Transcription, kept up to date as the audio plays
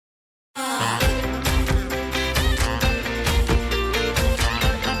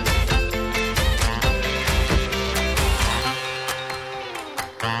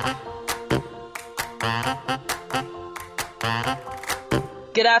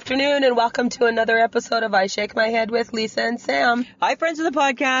Good afternoon and welcome to another episode of I Shake My Head with Lisa and Sam. Hi, friends of the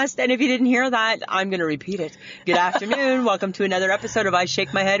podcast. And if you didn't hear that, I'm going to repeat it. Good afternoon. Welcome to another episode of I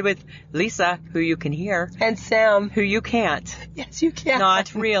Shake My Head with Lisa, who you can hear. And Sam. Who you can't. Yes, you can.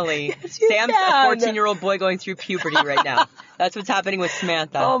 Not really. Yes, you Sam's can. a 14-year-old boy going through puberty right now. That's what's happening with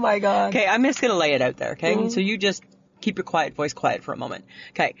Samantha. Oh, my God. Okay, I'm just going to lay it out there, okay? So you just keep your voice quiet for a moment.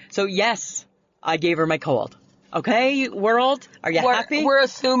 Okay, so yes, I gave her my cold. Okay, world, are you happy? We're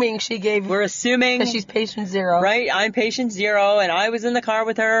assuming she gave... We're assuming... Because she's patient zero. Right, I'm patient zero, and I was in the car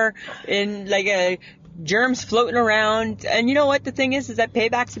with her in, germs floating around. And you know what the thing is that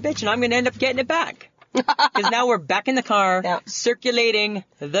payback's a bitch, and I'm going to end up getting it back. Because now we're back in the car, circulating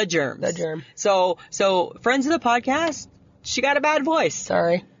the germs. The germ. So, friends of the podcast, she got a bad voice.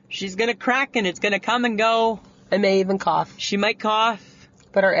 Sorry. She's going to crack, and it's going to come and go. I may even cough. She might cough.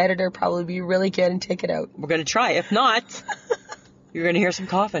 But our editor probably be really good and take it out. We're going to try. If not, you're going to hear some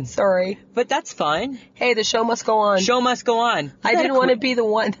coughing. Sorry. But that's fine. Hey, the show must go on. Show must go on. I didn't want to be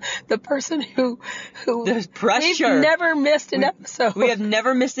the person who... The pressure. We've never missed an episode. We have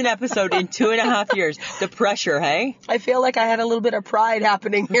never missed an episode in 2.5 years. The pressure, hey? I feel like I had a little bit of pride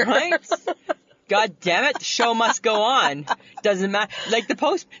happening here. Right? God damn it, the show must go on. Doesn't matter. Like the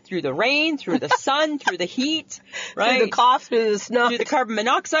post, through the rain, through the sun, through the heat, right? Through the cough, through the snuff. Through the carbon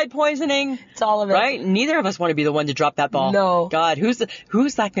monoxide poisoning. It's all of it. Right? Neither of us want to be the one to drop that ball. No. God, who's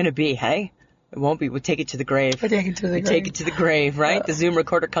that going to be, hey? It won't be. We'll take it to the grave. We'll take it to the grave. Take it to the grave, right? The Zoom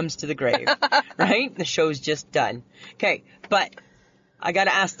recorder comes to the grave, right? The show's just done. Okay, but... I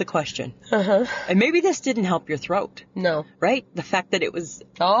gotta ask the question. Uh-huh. And maybe this didn't help your throat. No. Right? The fact that it was...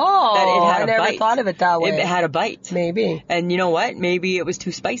 Oh, that it had I a never bite. thought of it that way. It had a bite. Maybe. And you know what? Maybe it was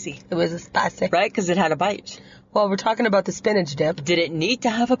too spicy. It was a spicy. Right? Because it had a bite. Well, we're talking about the spinach dip. Did it need to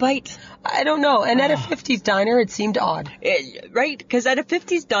have a bite? I don't know. And at a 50s diner, it seemed odd. Right? Because at a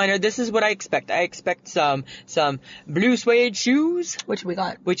 50s diner, this is what I expect. I expect some blue suede shoes. Which we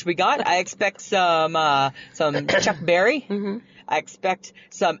got. I expect some Chuck Berry. Mm-hmm. I expect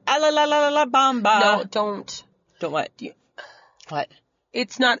some la bamba. No, don't. Don't what? What?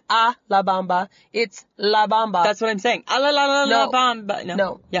 It's not la bamba. It's la bamba. That's what I'm saying. La bamba.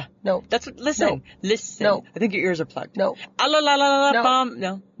 No. Yeah. No. That's what. Listen. No. Listen. No. I think your ears are plugged. No. La No. bam.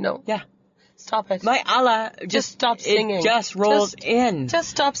 No. No. Yeah. Stop it. My Allah Just stop singing. It just rolls in. Just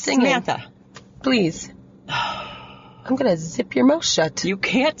stop singing. Samantha. Please. I'm going to zip your mouth shut. You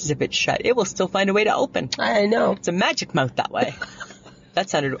can't zip it shut. It will still find a way to open. I know. It's a magic mouth that way.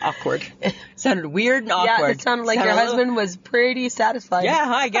 That sounded awkward. Sounded weird and awkward. Yeah, it sounded like your husband was pretty satisfied. Yeah,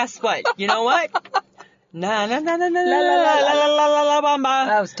 hi, guess what? You know what? Na na na na na la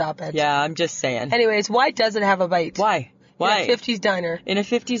bamba. Oh, stop it. Yeah, I'm just saying. Anyways, why does it have a bite? Why? Why? In a 50s diner. In a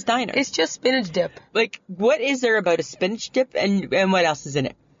 50s diner. It's just spinach dip. Like, what is there about a spinach dip and what else is in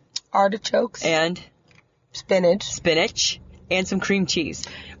it? Artichokes. And? Spinach. And some cream cheese.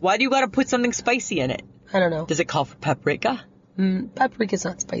 Why do you gotta put something spicy in it? I don't know. Does it call for paprika? Paprika's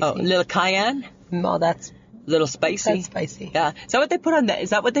not spicy. Oh, a little cayenne? No, that's... Little spicy? That's spicy. Yeah. Is that what they put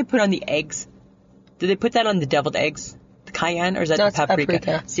on the eggs? Do they put that on the deviled eggs? The cayenne? Or is that No, the it's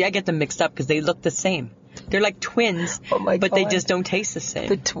paprika? See, I get them mixed up because they look the same. They're like twins, Oh my but they God. just don't taste the same.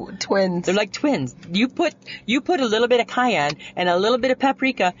 The twins. They're like twins. You put a little bit of cayenne and a little bit of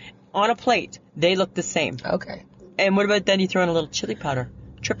paprika on a plate. They look the same. Okay. And what about then you throw in a little chili powder?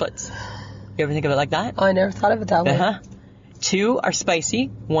 Triplets. You ever think of it like that? Oh, I never thought of it that way. Uh-huh. 2 are spicy,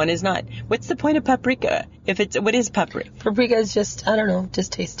 1 is not. What's the point of paprika? What is paprika? Paprika is just, I don't know,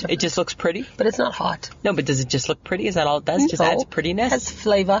 just tastes different. It just looks pretty? But it's not hot. No, but does it just look pretty? Is that all it does? Just No. adds prettiness? Has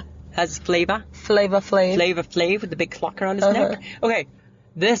flavor. Has flavor? Flavor. Flav with the big clock around his neck? Okay,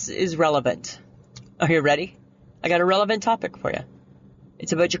 this is relevant. Are you ready? I got a relevant topic for you.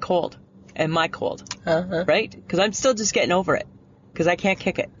 It's about your cold and my cold. Uh-huh. Right? Because I'm still just getting over it. Because I can't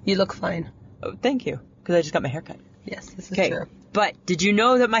kick it. You look fine. Oh, thank you. Because I just got my hair cut. Yes, this is Okay, true. but did you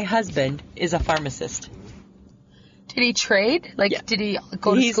know that my husband is a pharmacist? Did he trade? Like, Yeah. did he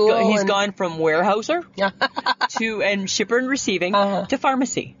go to school? He's gone from warehouser Yeah. and shipper and receiving Uh-huh. to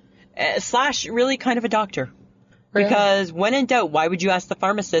pharmacy / really kind of a doctor. Really? Because when in doubt, why would you ask the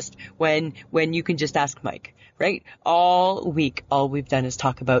pharmacist when you can just ask Mike, right? All week, all we've done is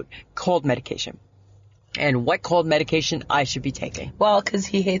talk about cold medication and what cold medication I should be taking. Well, because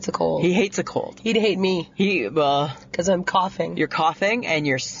he hates a cold. He hates a cold. He'd hate me because I'm coughing. You're coughing and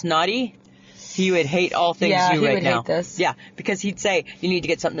you're snotty. He would hate all things Yeah, you he right would now. hate this. Yeah, because he'd say you need to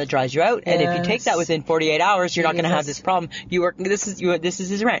get something that dries you out, and if you take that within 48 hours, you're not going to have Jesus. this problem. You work. This is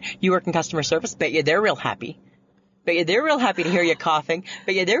his rant. You work in customer service. Bet you they're real happy. Bet you they're real happy to hear you coughing.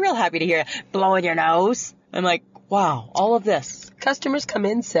 Bet you they're real happy to hear you blowing your nose. I'm like, Wow, all of this. Customers come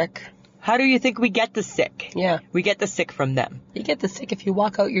in sick. How do you think we get the sick? Yeah. We get the sick from them. You get the sick if you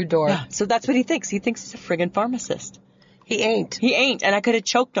walk out your door. Yeah, so that's what he thinks. He thinks he's a friggin' pharmacist. He ain't. He ain't, and I could have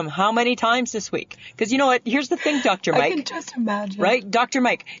choked him how many times this week? Because you know what? Here's the thing, Dr. Mike. I can just imagine. Right? Dr.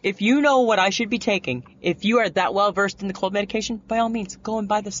 Mike, if you know what I should be taking, if you are that well versed in the cold medication, by all means, go and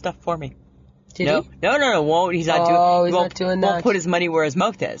buy the stuff for me. Did No, he? no, won't. He's not Oh, doing. he's not doing Won't that. put his money where his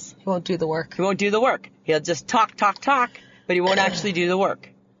mouth is. He won't do the work. He won't do the work. He'll just talk, but he won't actually do the work.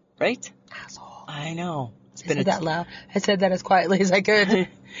 Right? Asshole. I know. It's I been said that loud. I said that as quietly as I could.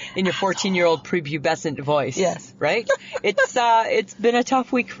 in your 14-year-old prepubescent voice. Yes. Right? It's been a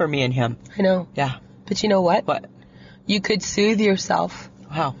tough week for me and him. I know. Yeah. But you know what? What? You could soothe yourself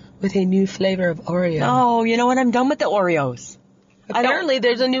Wow. with a new flavor of Oreo. No, you know what? I'm done with the Oreos. Apparently,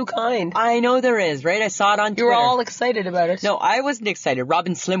 there's a new kind. I know there is, right? I saw it on You Twitter. were all excited about it. No, I wasn't excited. Rob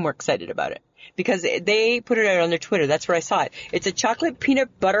and Slim were excited about it. Because they put it out on their Twitter. That's where I saw it. It's a chocolate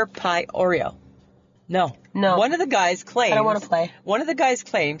peanut butter pie Oreo. No. No. One of the guys claims... I don't want to play. One of the guys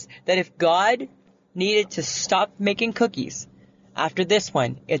claims that if God needed to stop making cookies after this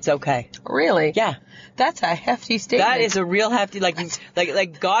one, it's okay. Really? Yeah. That's a hefty statement. That is a real hefty, like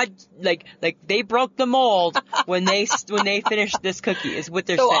God, like they broke the mold when they finished this cookie, is what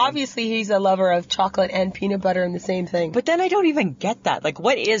they're So saying. obviously he's a lover of chocolate and peanut butter in the same thing. But then I don't even get that. Like,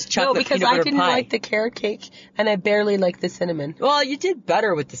 what is chocolate no, because peanut butter I didn't pie? like the carrot cake and I barely liked the cinnamon. Well, you did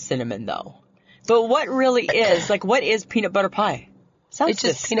better with the cinnamon, though. But what really is, like, what is peanut butter pie? Sounds It's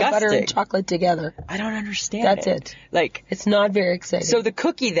just disgusting. peanut butter and chocolate together. I don't understand That's it. Like, It's not very exciting. so the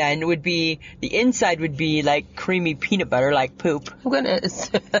cookie then would be, the inside would be like creamy peanut butter, like poop, I'm gonna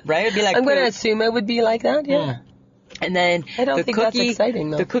right? It'd be like I'm gonna poop. assume it would be like that. Yeah. Yeah. And then I don't the think cookie, that's exciting,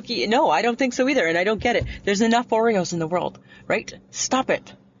 though. The cookie, no, I don't think so either, and I don't get it. There's enough Oreos in the world, right? Stop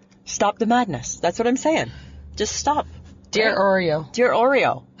it. Stop the madness. That's what I'm saying. Just stop. Dear Right? Oreo, Dear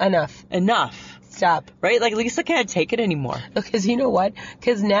Oreo, enough. enough. Stop. Right? Like, Lisa can't take it anymore. Because you know what?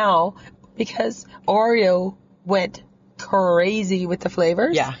 Because Oreo went crazy with the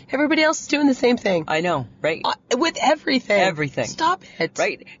flavors. Yeah. Everybody else is doing the same thing. I know, right? With everything. Everything. Stop it.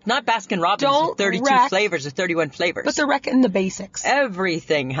 Right? Not Baskin Robbins Don't with 32 wreck- flavors or 31 flavors. But they're wrecking the basics.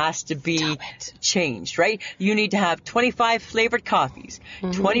 Everything has to be Stop it. changed, right? You need to have 25 flavored coffees.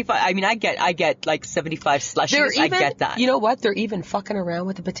 25, I mean, I get like 75 slushies. They're even, I get that. You know what? They're even fucking around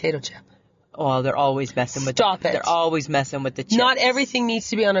with the potato chip. Oh, they're always messing with Stop it. They're always messing with the chips. Not everything needs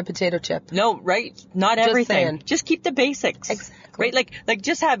to be on a potato chip. No, right? Not Just everything. saying. Just keep the basics. Exactly. Right? Like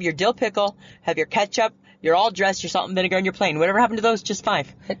just have your dill pickle, have your ketchup, your all dressed, your salt and vinegar, and your plain. Whatever happened to those? Just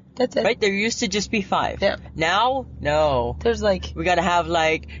 5. That's it. Right? There used to just be 5. Yeah. Now, no. There's like We gotta have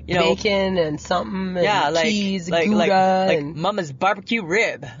like, you know, bacon and something and yeah, like, cheese, like, Gouda, like and Mama's barbecue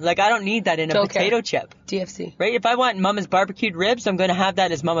rib. Like, I don't need that in a Don't care. potato chip. DFC. Right? If I want Mama's barbecued ribs, I'm gonna have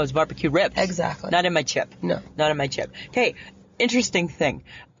that as Mama's barbecue ribs. Exactly. Not in my chip. No. Not in my chip. Okay, interesting thing.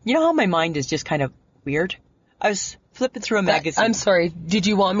 You know how my mind is just kind of weird? I was flipping through a magazine. I'm sorry. Did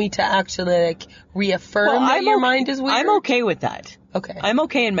you want me to actually like reaffirm that your mind is weird? I'm okay with that. Okay. I'm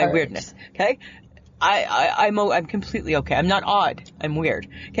okay in my All right. weirdness. Okay? I'm completely okay. I'm not odd. I'm weird.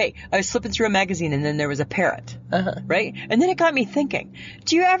 Okay, I was flipping through a magazine and then there was a parrot. Uh-huh. Right? And then it got me thinking,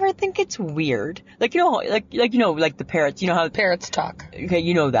 do you ever think it's weird? Like, you know, like the parrots, you know how, Parrots talk. okay,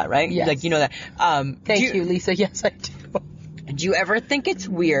 you know that, right? Yes. Like, you know that. Thank you, Lisa. Yes, I do. Do you ever think it's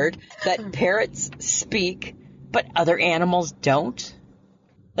weird that parrots speak, but other animals don't?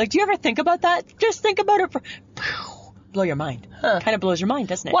 Like, do you ever think about that? Just think about it for, blow your mind. Huh. Kind of blows your mind,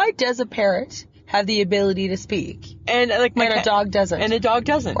 doesn't it? Why does a parrot have the ability to speak And like my and a cat- dog doesn't? And a dog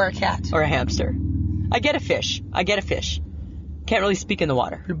doesn't. Or a cat? Or a hamster. I get a fish. Can't really speak in the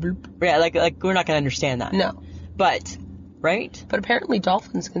water. Bloop, bloop. Yeah, like we're not gonna understand that. No. But, right? But apparently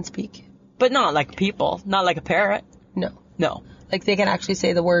dolphins can speak. But not like people. Not like a parrot. No. No. Like they can actually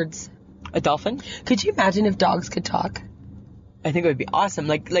say the words. A dolphin? Could you imagine if dogs could talk? I think it would be awesome.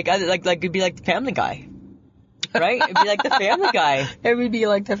 Like it'd be like the Family Guy. Right? It'd be like the Family Guy. It would be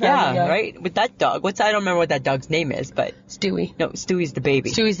like the family Yeah, guy. right? With that dog. I don't remember what that dog's name is, but Stewie. no, Stewie's the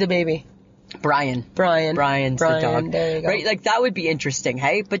baby. Stewie's the baby. Brian's Brian's the dog. There you go. Right? Like that would be interesting,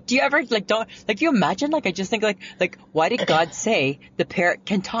 hey? But do you ever do you imagine, I just think like why did God say the parrot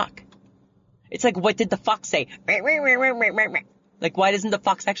can talk? It's like, what did the fox say? Like, why isn't the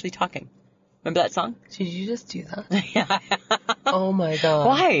fox actually talking? Remember that song? Did you just do that? Yeah. Oh my god.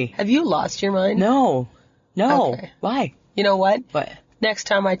 Why? Have you lost your mind? No. Okay. Why? You know what? What? Next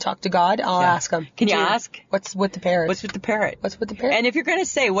time I talk to God, I'll Yeah. ask him. Can you Dude, ask? What's with the parrot? What's with the parrot? What's with the parrot? And if you're going to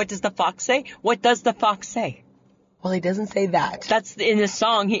say, what does the fox say? What does the fox say? Well, he doesn't say that. That's in the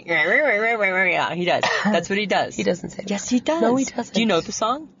song. Yeah, he does. That's what he does. He doesn't say that. Yes, he does. No, he doesn't. Do you know the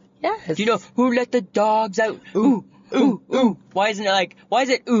song? Yes. Do you know who let the dogs out? Ooh, ooh, ooh. Why isn't it like, why is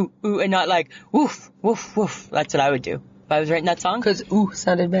it ooh, ooh, and not like woof, woof, woof? That's what I would do if I was writing that song. Because ooh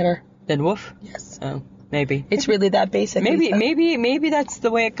sounded better. Then woof? Yes. Oh, maybe. It's really that basic. Maybe, Lisa. maybe that's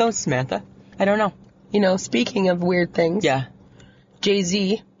the way it goes, Samantha. I don't know. You know, speaking of weird things. Yeah.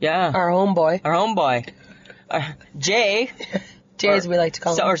 Jay-Z, Yeah. our homeboy. Our homeboy. Jay. Jay, as we like to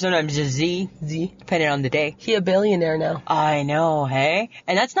call him. Or sometimes just Z, Z. depending on the day. He a billionaire now. I know, hey?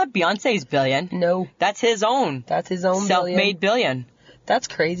 And that's not Beyonce's billion. No. That's his own. That's his own Self-made billion. That's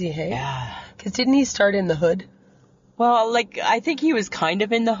crazy, hey? Yeah. Because didn't he start in the hood? Well, like, I think he was kind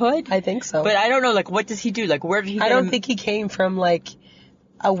of in the hood. I think so. But I don't know, like, what does he do? Like, where did he get I don't him? think he came from, like,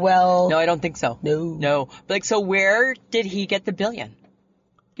 a well... No, I don't think so. No. But, like, so where did he get the billion?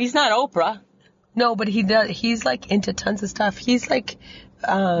 He's not Oprah. No, but he does. He's, like, into tons of stuff. He's, like,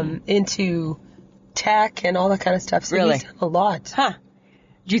 into tech and all that kind of stuff. So Really? he's done a lot. Huh.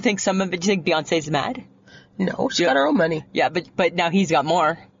 Do you think some of it, do you think Beyonce's mad? No, she Yeah. got her own money. Yeah, but now he's got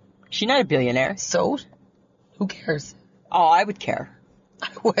more. She's not a billionaire. So, who cares? Oh, I would care. I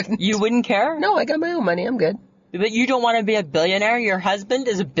wouldn't. You wouldn't care? No, I got my own money. I'm good. But you don't want to be a billionaire? Your husband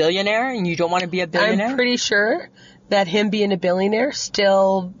is a billionaire and you don't want to be a billionaire? I'm pretty sure that him being a billionaire,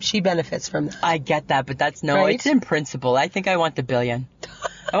 still, she benefits from that. I get that, but that's no, Right? it's in principle. I think I want the billion.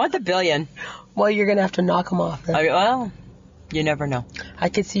 I want the billion. Well, you're going to have to knock him off then. Well, you never know. I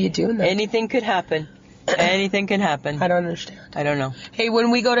could see you doing that. Anything could happen. Anything can happen. I don't understand. I don't know. Hey,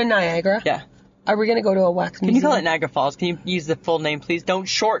 when we go to Niagara, Yeah. are we going to go to a wax Can you museum? call it Niagara Falls? Can you use the full name, please? Don't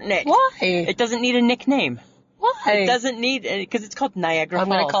shorten it. Why? It doesn't need a nickname. Why? It doesn't need, because it's called Niagara I'm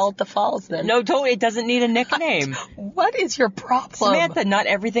Falls. going to call it the Falls then. No, don't. It doesn't need a nickname. What is your problem? Samantha, not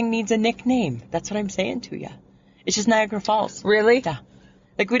everything needs a nickname. That's what I'm saying to you. It's just Niagara Falls. Really? Yeah.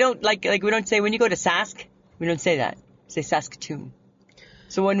 Like we don't say when you go to Sask, we don't say that. We say Saskatoon.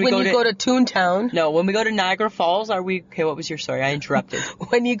 So when we When go you go to Toontown, no, when we go to Niagara Falls, are we okay? What was your story? I interrupted.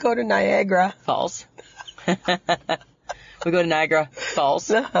 when you go to Niagara, Falls. We go to Niagara Falls.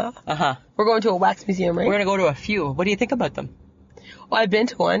 we're going to a wax museum, right? We're gonna go to a few. What do you think about them? Well, I've been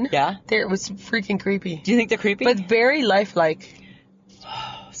to one. Yeah. There, it was freaking creepy. Do you think they're creepy? But very lifelike.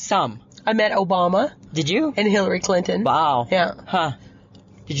 Some. I met Obama Did you? and Hillary Clinton. Wow. Yeah. Huh.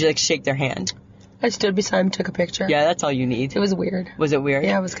 Did you like shake their hand? I stood beside him, took a picture. Yeah, that's all you need. It was weird. Was it weird?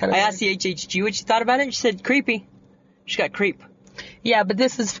 Yeah, it was kind of I weird. asked the HHG what she thought about it. She said creepy. She got creep. Yeah, but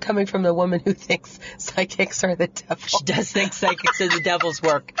this is coming from the woman who thinks psychics are the devil. She does think psychics are the devil's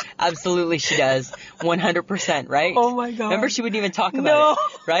work. Absolutely she does. 100%, right? Oh my God. Remember she wouldn't even talk about No.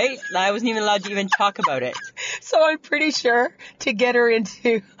 it, right? I wasn't even allowed to even talk about it. So I'm pretty sure to get her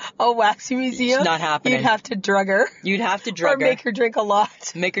into a wax museum, It's not happening. you'd have to drug her. You'd have to Or drug her. make her drink a lot.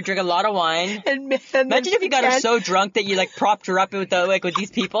 Make her drink a lot of wine. And Imagine if you got her so drunk that you like propped her up with with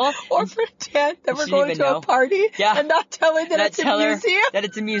these people. Or pretend that we're She didn't going even to know. a party Yeah. and not tell her that Not it's a tell her museum. that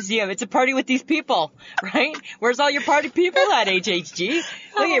it's a museum. It's a party with these people, right? Where's all your party people at, HHG?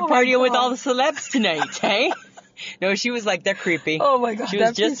 Look, you're Oh my partying with God. all the celebs tonight, hey? No, she was like, they're creepy. Oh my God, She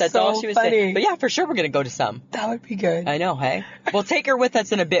was that'd be that's so all she was funny. saying. But yeah, for sure we're going to go to some. That would be good. I know, hey? We'll take her with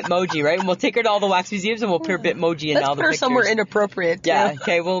us in a Bitmoji, right? And we'll take her to all the wax museums and we'll put her Bitmoji in Let's all put the her pictures. somewhere inappropriate. Yeah, too.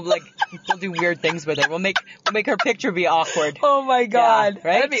 okay, we'll do weird things with her. We'll make her picture be awkward. Oh my God. Yeah,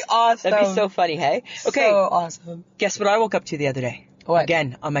 right? That'd be awesome. That'd be so funny, hey? Okay, So awesome. guess what I woke up to the other day? What?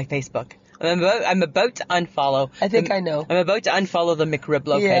 Again, on my Facebook. I'm about to unfollow. I think I know. I'm about to unfollow the McRib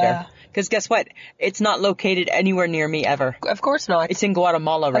locator. Yeah. Because guess what? It's not located anywhere near me ever. Of course not. It's in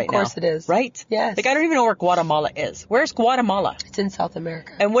Guatemala right now. Of course it is. Right? Yes. Like, I don't even know where Guatemala is. Where's Guatemala? It's in South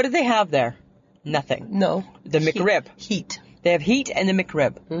America. And what do they have there? Nothing. No. The McRib. Heat. They have heat and the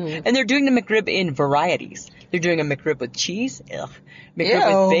McRib. Mhm. And they're doing the McRib in varieties. They're doing a McRib with cheese. Ugh. McRib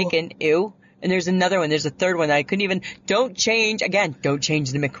Ew. with bacon. Ew. And there's another one. There's a third one that I couldn't even... Don't change the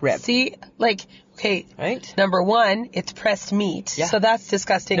McRib. See, like, okay, Right? number one, it's pressed meat. Yeah. So that's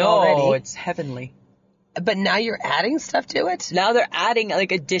disgusting No, already. it's heavenly. But now you're adding stuff to it? Now they're adding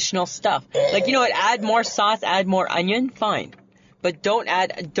like additional stuff. Like, you know what? Add more sauce, add more onion. Fine. But don't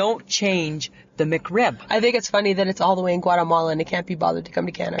change the McRib. I think it's funny that it's all the way in Guatemala and it can't be bothered to come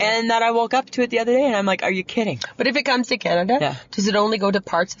to Canada. And that I woke up to it the other day and I'm like, are you kidding? But if it comes to Canada, Yeah. does it only go to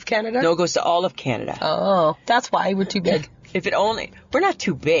parts of Canada? No, it goes to all of Canada. Oh, that's why we're too big. We're not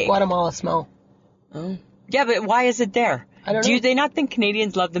too big. Guatemala small. Oh. Yeah, but why is it there? I don't Do know. they not think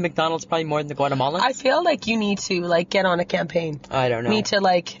Canadians love the McDonald's probably more than the Guatemalans? I feel like you need to like get on a campaign. I don't know. Need to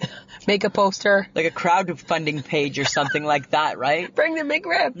like make a poster. Like a crowdfunding page or something like that, right? Bring the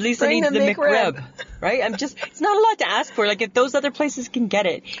McRib. Lisa Bring needs the McRib, right? It's not a lot to ask for. Like, if those other places can get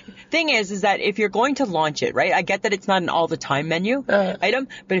it. Thing is that if you're going to launch it, right? I get that it's not an all the time menu item,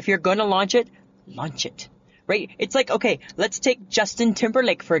 but if you're going to launch it, right? It's like, okay, let's take Justin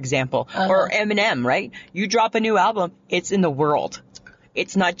Timberlake, for example, or Eminem, right? You drop a new album, it's in the world.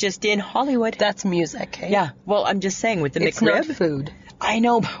 It's not just in Hollywood. That's music, hey? Yeah, well, I'm just saying with the It's McRib. not food. I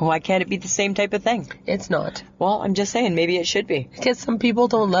know, but why can't it be the same type of thing? It's not. Well, I'm just saying, maybe it should be. Because some people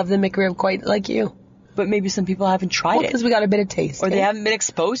don't love the McRib quite like you. But maybe some people haven't tried it. Because we got a bit of taste. Or they eh? haven't been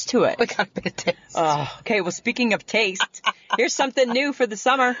exposed to it. We got a bit of taste. Okay, well, speaking of taste, here's something new for the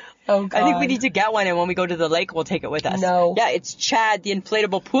summer. Oh, God. I think we need to get one, and when we go to the lake, we'll take it with us. No. Yeah, it's Chad, the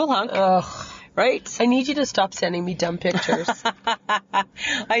inflatable pool hunk, Ugh. right? I need you to stop sending me dumb pictures.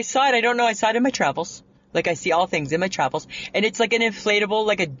 I saw it. I don't know. I saw it in my travels. Like, I see all things in my travels. And it's like an inflatable,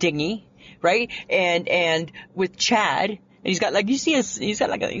 like a dinghy, right? And with Chad, and he's got, like, you see he's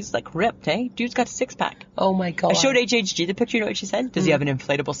like ripped, eh? Dude's got a six-pack. Oh, my God. I showed HHG the picture. You know what she said? Does he have an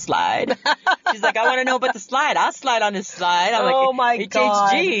inflatable slide? She's like, I want to know about the slide. I'll slide on his slide. I'm Oh, like, my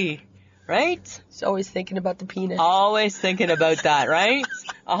God. HHG, right? She's always thinking about the penis. Always thinking about that, right?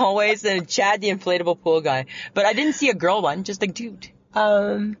 Always. And Chad, the inflatable pool guy. But I didn't see a girl one, just a dude.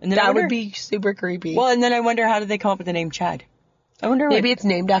 And then I that wonder- would be super creepy. Well, and then I wonder, how did they come up with the name Chad? I wonder. Maybe it's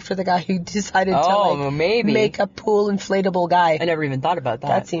named after the guy who decided to like maybe. make a pool inflatable guy. I never even thought about that.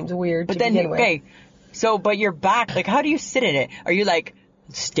 That seems weird. But to then, begin with. okay, but your back, like, how do you sit in it? Are you, like,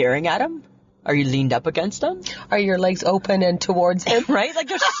 staring at him? Are you leaned up against him? Are your legs open and towards him? Right? Like,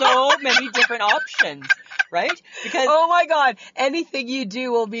 there's so many different options, right? Because Oh my God! Anything you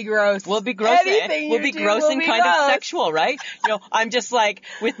do will be gross. we'll be gross. Anything We'll you be do gross will and be kind of gross. sexual, right? You know, I'm just like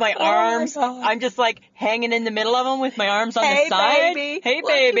with my my arms. God. I'm just like hanging in the middle of them with my arms on Hey the side. baby, Hey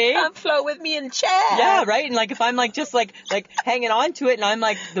why don't you baby. come float with me in Chad. Yeah, right. And like if I'm like just like hanging on to it, and I'm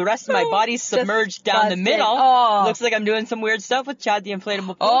like the rest of my body's submerged down the Disgusting. middle. Oh. Looks like I'm doing some weird stuff with Chad the inflatable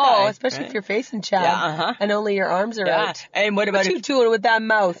pool Oh, guy, especially right? if you're facing Chad. Yeah, And only your arms are Yeah. out. And what about What if you doing with that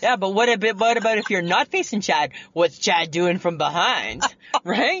mouth? Yeah, but what about if you're not facing Chad? What's Chad doing from behind?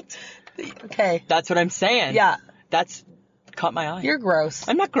 Right? Okay. That's what I'm saying. Yeah. That's caught my eye. You're gross.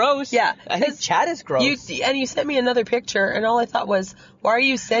 I'm not gross. Yeah, I think 'cause Chad is gross. You sent me another picture, and all I thought was, why are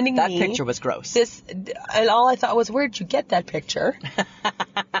you sending That me picture was gross. this? And all I thought was, where'd you get that picture?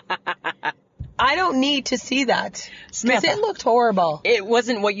 I don't need to see that because Samantha, it looked horrible. it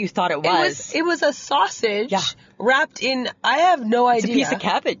wasn't what you thought it was. It was a sausage Yeah. wrapped in. I have no It's a idea. piece of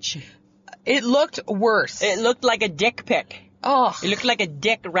cabbage. It looked worse. It looked like a dick pic. Oh. It looked like a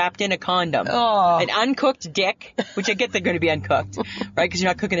dick wrapped in a condom. Oh. An uncooked dick, which I get they're going to be uncooked, right? Because you're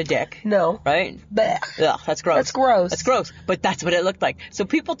not cooking a dick, No. right? Blech. Ugh, that's gross. That's gross. That's gross. But that's what it looked like. So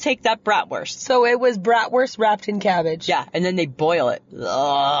people take that bratwurst, So it was bratwurst wrapped in cabbage. yeah, and then they boil it.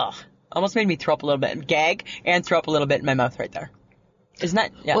 Ugh. Almost made me throw up a little bit, gag, and throw up a little bit in my mouth right there. Isn't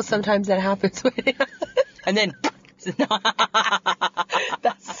that? Yeah. Well, sometimes that happens. And then.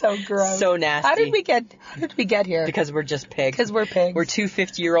 That's so gross. So nasty. How did we get here? Because we're just pigs. Because we're pigs. We're two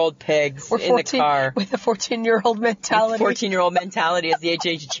 50-year-old pigs We're in the car. with a 14-year-old mentality. 14-year-old mentality, as the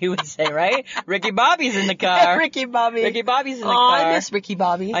HHG would say, right? Ricky Bobby's in the car. Ricky Bobby. Ricky Bobby's in the Aw, car. I miss Ricky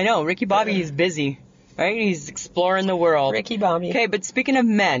Bobby. I know. Ricky Bobby is busy, right? He's exploring the world. Ricky Bobby. Okay, but speaking of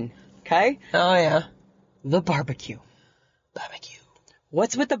men, okay? Oh, yeah. The barbecue. Barbecue.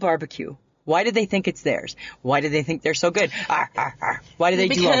 What's with the barbecue? Why do they think it's theirs? Why do they think they're so good? Arr, arr, arr. Why do they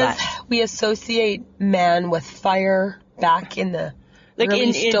do all that? Because we associate man with fire back in the Like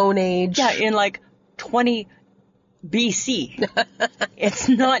early Stone Age. Yeah, in like 20 BC. It's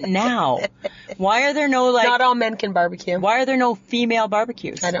not now. Why are there no like? Not all men can barbecue. Why are there no female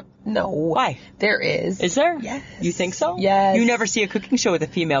barbecues? I don't know. Why? There is. Is there? Yes. You think so? Yes. You never see a cooking show with a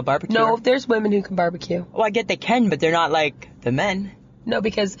female barbecue. No, there's women who can barbecue. Well, I get they can, but they're not like the men. No,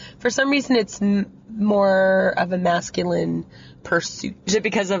 because for some reason it's more of a masculine pursuit. Is it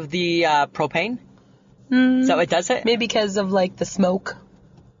because of the propane? Is that what does it? Maybe because of like the smoke,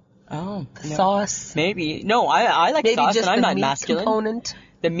 Oh, the no. sauce. Maybe. No, I like Maybe sauce, just and I'm the not meat masculine. component.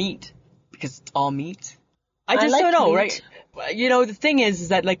 The meat, because it's all meat. I I just like don't know, meat. right? You know, the thing is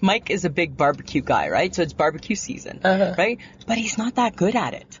that like Mike is a big barbecue guy, right? So it's barbecue season, right? But he's not that good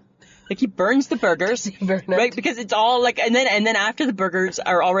at it. Like he burns the burgers, burn it? right? Because it's all like, and then after the burgers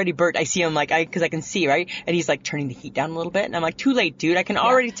are already burnt, I see him like, because I can see, right? And he's like turning the heat down a little bit, and I'm like, too late, dude. I can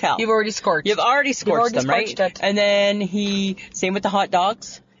already tell. You've already scorched. You've already scorched them, right? scorched it. And then same with the hot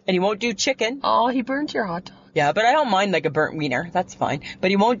dogs, and he won't do chicken. Oh, he burned your hot dog. Yeah, but I don't mind like a burnt wiener. That's fine. But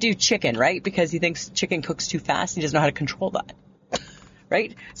he won't do chicken, right? Because he thinks chicken cooks too fast. He doesn't know how to control that.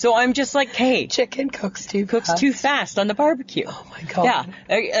 Right? So I'm just like, hey, Chicken cooks too fast on the barbecue. Oh my God.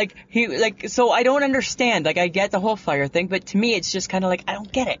 Yeah. So I don't understand. Like, I get the whole fire thing, but to me, it's just kind of like, I don't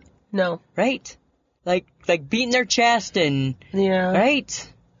get it. No. Right? Like beating their chest and, Yeah.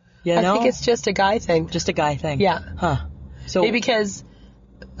 right? You I know? think it's just a guy thing. just a guy thing. Yeah. Huh. So, Maybe because,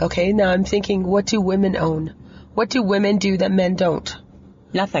 okay, now I'm thinking, what do women own? What do women do that men don't?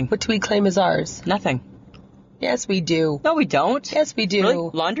 nothing. What do we claim as ours? Nothing. Yes, we do. No, we don't. Yes, we do. Really?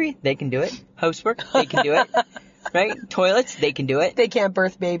 Laundry? They can do it. Housework? They can do it. Right? Toilets? They can do it. They can't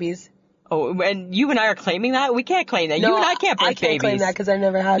birth babies. Oh, and you and I are claiming that? We can't claim that. No, you and I can't birth I can't babies. claim that because I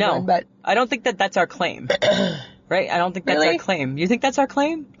never had No, one, but I don't think that that's our claim. Right? I don't think that's Really? our claim. You think that's our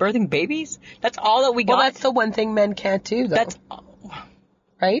claim? Birthing babies? That's all that we got? well, that's the one thing men can't do, though. That's,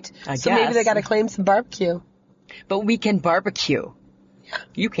 right? I So maybe guess. they got to claim some barbecue. but we can barbecue.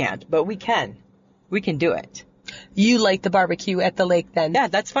 You can't, but we can. We can do it. You like the barbecue at the lake then? Yeah,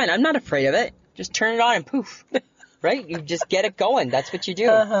 that's fine. I'm not afraid of it. Just turn it on and poof. Right? You just get it going. That's what you do.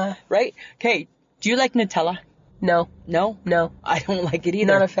 Uh-huh. Right? Okay. Do you like Nutella? No, No? no, I don't like it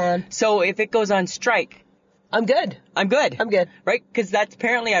either. not a fan. So if it goes on strike, I'm good. I'm good. I'm good. Right? Because that's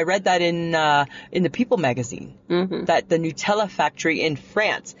apparently, I read that in the People magazine, that the Nutella factory in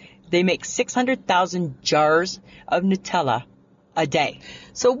France, they make 600,000 jars of Nutella a day.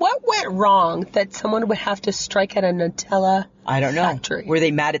 So what went wrong that someone would have to strike at a Nutella I don't know. factory? Were they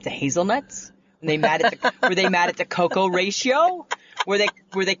mad at the hazelnuts? Were they mad at the cocoa ratio? Were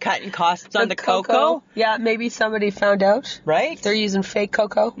they cutting costs on the cocoa? Yeah, maybe somebody found out. Right? They're using fake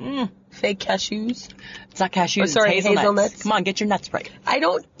cocoa, fake cashews. It's not cashews. Oh, sorry, it's hazelnuts. Come on, get your nuts right. I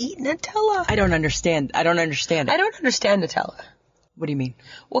don't eat Nutella. I don't understand. I don't understand it. I don't understand Nutella. What do you mean?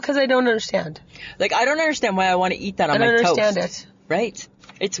 Well, because I don't understand. Like, I don't understand why I want to eat that on I my don't toast. understand it. Right?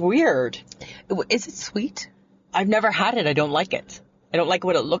 It's weird. Is it sweet? I've never had it. I don't like it. I don't like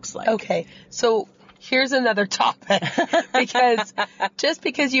what it looks like. Okay, so here's another topic. Because just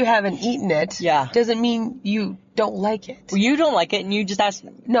because you haven't eaten it Yeah. doesn't mean you don't like it. Well, you don't like it, and you just asked,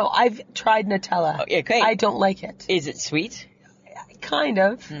 No, I've tried Nutella. Okay. I don't like it. is it sweet? Kind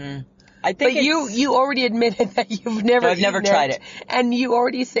of. I But think you already admitted that you've never I've never eaten tried it. And you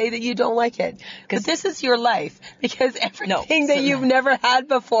already say that you don't like it. But this is your life. Because everything that you've never had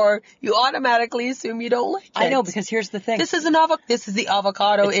before, you automatically assume you don't like it. I know, because here's the thing. This is the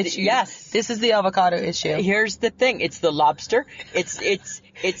avocado It's the- issue. yes. This is the avocado issue. Here's the thing. It's the lobster. It's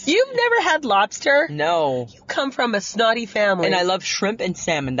You've never had lobster? no. You come from a snotty family. And I love shrimp and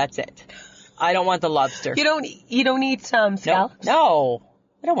salmon. That's it. I don't want the lobster. You don't eat no. scallops? No.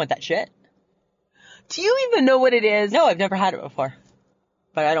 I don't want that shit. Do you even know what it is? No, I've never had it before.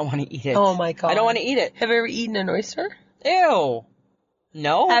 But I don't want to eat it. Oh my God. I don't want to eat it. Have you ever eaten an oyster? Ew.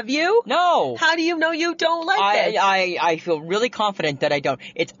 No. Have you? No. How do you know you don't like it? I feel really confident that I don't.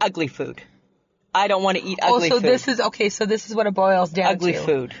 It's ugly food. I don't want to eat ugly so food. this is what it boils down Ugly to.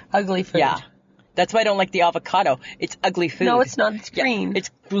 food. Ugly food. Yeah. That's why I don't like the avocado. It's ugly food. No, it's not. It's Yeah, green. It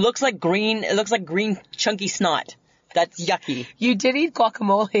looks like green. It looks like green chunky snot. That's yucky. You did eat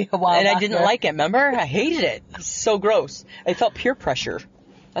guacamole a while And I back didn't there. like it, remember? I hated it. It's so gross. I felt peer pressure.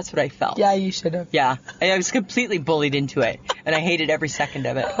 That's what I felt. Yeah, you should have. Yeah. I was completely bullied into it. And I hated every second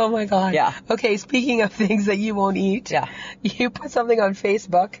of it. Oh my God. Yeah. Okay, speaking of things that you won't eat. Yeah. You put something on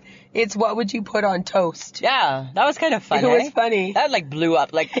Facebook. It's what would you put on toast? Yeah. That was kind of fun, It was eh? funny. That like blew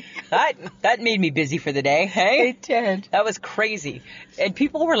up. Like that made me busy for the day, hey? It did. That was crazy. And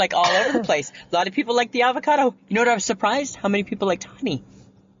people were like all over the place. A lot of people liked the avocado. You know what I was surprised? How many people liked honey?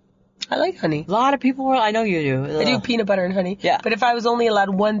 I like honey. A lot of people were, I know you do. I do peanut butter and honey. Yeah. But if I was only allowed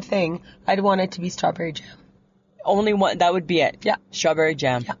one thing, I'd want it to be strawberry jam. Only one, that would be it. Yeah. Strawberry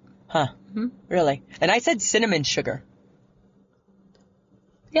jam. Yeah. Huh. Really? And I said cinnamon sugar.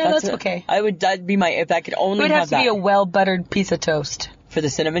 Yeah, that's it. okay. That'd be if I could It only would have to that. be a well-buttered piece of toast. For the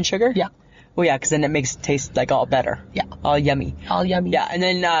cinnamon sugar? Yeah. Well, yeah, because then it makes it taste like all better. Yeah. All yummy. All yummy. Yeah, and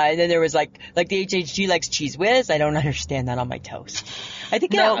then there was like the HHG likes Cheese Whiz. I don't understand that on my toast. I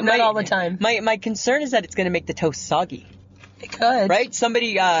think No, not all the time. My concern is that it's going to make the toast soggy. It could. Right?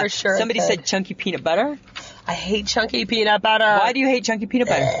 Somebody For sure it somebody could. said chunky peanut butter. I hate chunky peanut butter. Why do you hate chunky peanut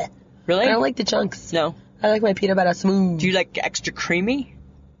butter? Really? I don't like the chunks. No. I like my peanut butter smooth. Do you like extra creamy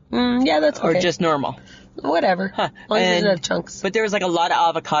Yeah, that's okay. or just normal? Whatever. Huh. As long as And- there's enough chunks. But there was like a lot of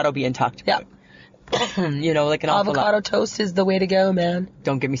avocado being talked Yeah. about. You know, like an awful Avocado lot. toast is the way to go, man.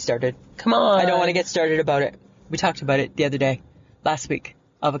 Don't get me started. Come on. I don't want to get started about it. We talked about it the other day, last week.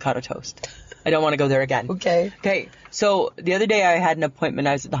 Avocado toast. I don't want to go there again. Okay. Okay, so the other day I had an appointment.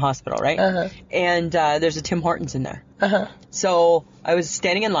 I was at the hospital, right? Uh-huh. And there's a Tim Hortons in there. Uh-huh. So I was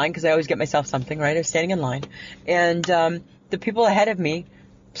standing in line because I always get myself something, right? I was standing in line. And the people ahead of me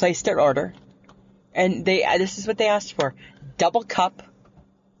placed their order. And this is what they asked for. Double cup,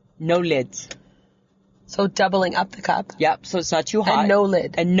 no lids. So doubling up the cup. Yep, so it's not too hot. And no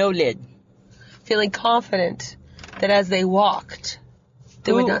lid. And no lid. Feeling confident that as they walked,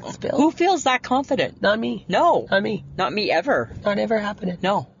 they would not spill. Who feels that confident? Not me. No. Not me. Not me ever. Not ever happening.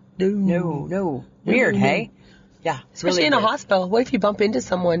 No. No. Weird, No. hey? Yeah. Especially really in a weird. hospital. What if you bump into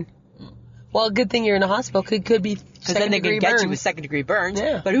someone? Well, good thing you're in a hospital. Could be Because then they can get you with second-degree burns.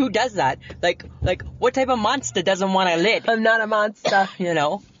 Yeah. But who does that? Like, what type of monster doesn't want a lid? I'm not a monster. You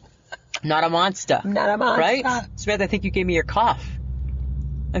know? Not a monster. I'm not a monster. Right? Samantha, I think you gave me your cough.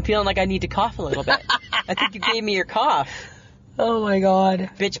 I'm feeling like I need to cough a little bit. I think you gave me your cough. Oh my God.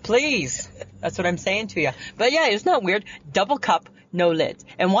 Bitch, please. That's what I'm saying to you. But yeah, it's not weird. Double cup, no lids.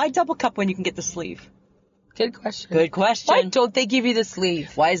 And why double cup when you can get the sleeve? Good question. Good question. Why don't they give you the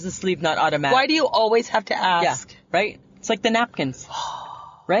sleeve? Why is the sleeve not automatic? Why do you always have to ask? Yeah, right? It's like the napkins.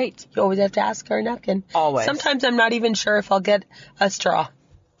 Right? You always have to ask for a napkin. Always. Sometimes I'm not even sure if I'll get a straw.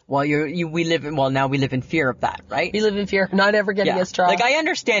 Well, now we live in fear of that, right? We live in fear of not ever getting a straw. Like, I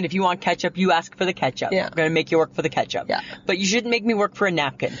understand if you want ketchup, you ask for the ketchup. Yeah. I'm going to make you work for the ketchup. Yeah. But you shouldn't make me work for a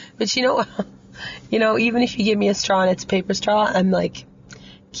napkin. But you know, even if you give me a straw and it's a paper straw, I'm like,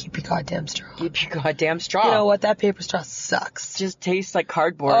 keep your goddamn straw. Keep your goddamn straw. You know what? That paper straw sucks. It just tastes like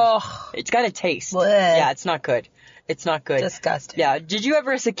cardboard. Oh. It's got a taste. Bleh. Yeah, it's not good. It's not good. Disgusting. Yeah. Did you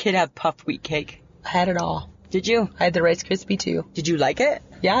ever as a kid have puffed wheat cake? I had it all. Did you? I had the Rice Krispie too. Did you like it?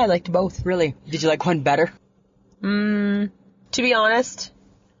 Yeah, I liked both. Really? Did you like one better? To be honest,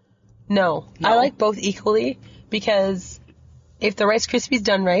 no. I like both equally because if the Rice Krispie's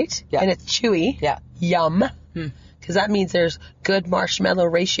done right and it's chewy, yum. Because that means there's good marshmallow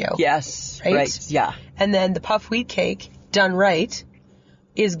ratio. Yes. Right? Yeah. And then the puff wheat cake done right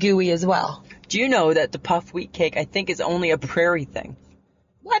is gooey as well. Do you know that the puff wheat cake, I think, is only a prairie thing?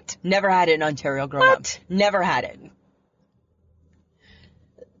 What? Never had it in Ontario growing up. Never had it.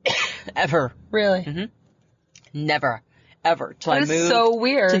 Ever. Really? Mm-hmm. Never. Ever. Till I That is moved so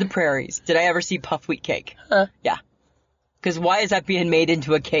weird. to the prairies. Did I ever see puff wheat cake? Huh. Yeah. Because why is that being made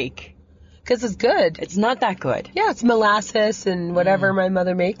into a cake? Because it's good. It's not that good. Yeah, it's molasses and whatever my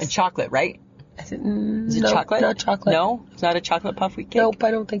mother makes. And chocolate, right? Is it no, chocolate? Not chocolate. No? It's not a chocolate puff wheat cake? Nope, I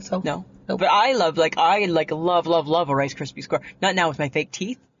don't think so. No. Nope. But I love a Rice Krispie square. Not now with my fake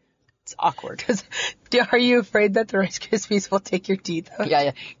teeth. It's awkward. Are you afraid that the Rice Krispies will take your teeth out?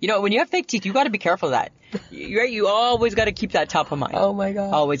 Yeah. You know, when you have fake teeth, you got to be careful of that. You always got to keep that top of mind. Oh my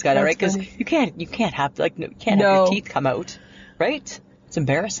God. Always got to, right? That's Because funny. you can't have have your teeth come out, right? It's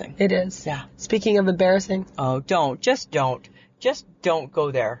embarrassing. It is. Yeah. Speaking of embarrassing. Oh, just don't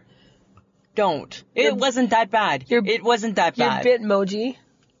go there. Don't. It wasn't that bad. It wasn't that bad. Your Bitmoji.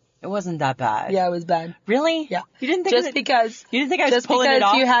 It wasn't that bad. Yeah, it was bad. Really? Yeah. You didn't think You didn't think I was pulling it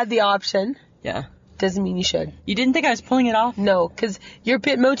off? you had the option Yeah. doesn't mean you should. You didn't think I was pulling it off? No, because your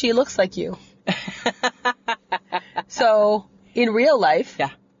Bitmoji looks like you. So, in real life. Yeah.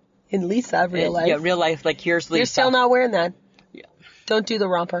 In Lisa, real life. Yeah, real life, like here's Lisa. You're still not wearing that. Yeah. Don't do the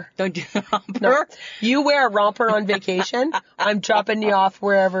romper. Don't do the romper. No. You wear a romper on vacation, I'm dropping you off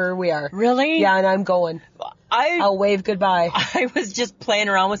wherever we are. Really? Yeah, and I'm going. I'll wave goodbye. I was just playing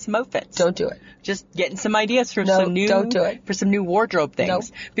around with some outfits. Don't do it. Just getting some ideas for don't do it. For some new wardrobe things.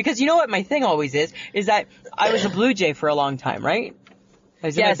 Nope. Because you know what my thing always is that I was a Blue Jay for a long time, right? I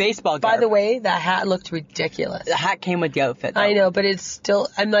was in my baseball garb. By the way, that hat looked ridiculous. The hat came with the outfit, though. I know, but it's still,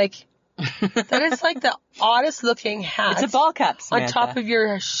 I'm like, that is like the oddest looking hat. It's a ball cap, Samantha. On top of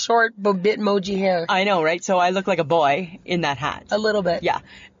your short Bitmoji hair. I know, right? So I look like a boy in that hat. A little bit. Yeah.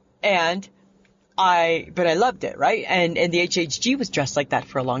 But I loved it, right? And the HHG was dressed like that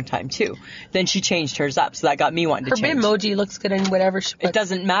for a long time too. Then she changed hers up, so that got me wanting to change. Her Bitmoji looks good in whatever she puts. It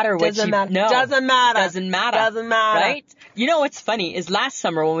doesn't matter what Doesn't she... matter. No. Doesn't matter. Doesn't matter. Doesn't matter. Right? You know what's funny is last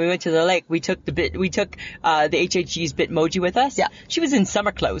summer when we went to the lake, we took the HHG's Bitmoji with us. Yeah. She was in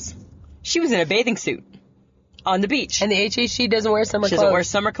summer clothes. She was in a bathing suit on the beach. And the HHG doesn't wear summer She clothes. doesn't wear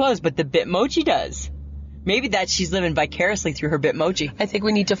summer clothes, but the Bitmoji does. Maybe that she's living vicariously through her Bitmoji. I think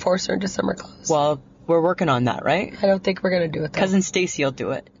we need to force her into summer clothes. Well, we're working on that, right? I don't think we're going to do it, though. Cousin Stacy will do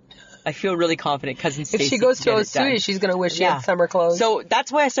it. I feel really confident Cousin Stacy. If she goes to can get it done. Osuya, she's going to wish she had summer clothes. So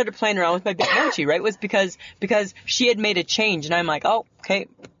that's why I started playing around with my Bitmoji, right? Was because she had made a change, and I'm like, oh, okay,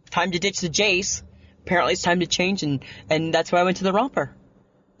 time to ditch the Jace. Apparently it's time to change, and that's why I went to the romper.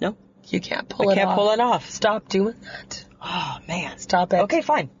 No? You can't pull it off. I can't pull it off. Stop doing that. Oh, man. Stop it. Okay,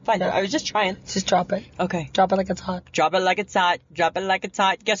 fine. Yeah. I was just trying. Just drop it. Okay. Drop it like it's hot. Drop it like it's hot. Drop it like it's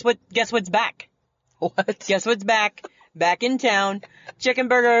hot. Guess what's back? What? Guess what's back? Back in town. Chicken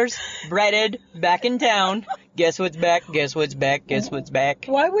burgers. Breaded. Back in town. Guess what's back? Guess what's back? Guess what's back?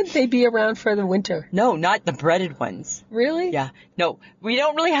 Why wouldn't they be around for the winter? No, not the breaded ones. Really? Yeah. No, we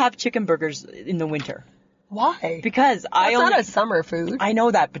don't really have chicken burgers in the winter. Why? Because That's not a summer food. I know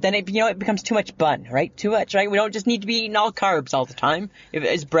that, but then it becomes too much bun, right? Too much, right? We don't just need to be eating all carbs all the time.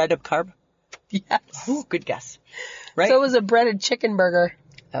 Is bread a carb? Yes. Oh, good guess. Right? So it was a breaded chicken burger.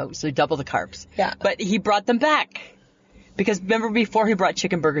 Oh, so double the carbs. Yeah. But he brought them back. Because remember before he brought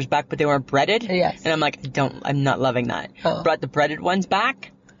chicken burgers back, but they weren't breaded? Yes. And I'm like, I'm not loving that. Oh. Brought the breaded ones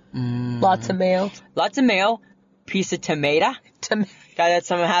back. Lots of mayo. Lots of mayo. Piece of tomato.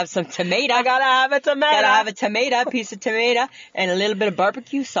 Gotta have some tomato. I gotta have a tomato. Gotta have a tomato, piece of tomato, and a little bit of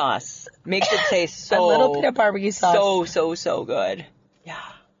barbecue sauce. Makes it taste so... A little bit of barbecue sauce. So good. Yeah.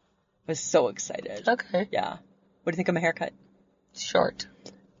 I was so excited. Okay. Yeah. What do you think of my haircut? Short.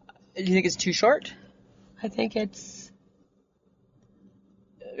 Do you think it's too short? I think it's...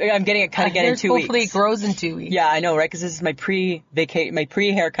 I'm getting it cut again in 2 weeks. Hopefully it grows in 2 weeks. Yeah, I know, right? Because this is my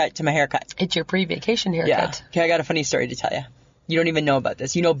pre-haircut to my haircut. It's your pre-vacation haircut. Yeah. Okay, I got a funny story to tell you. You don't even know about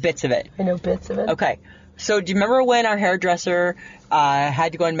this. You know bits of it. I know bits of it. Okay. So do you remember when our hairdresser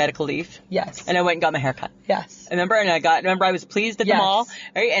had to go on medical leave? Yes. And I went and got my haircut. Yes. Remember I was pleased at the mall,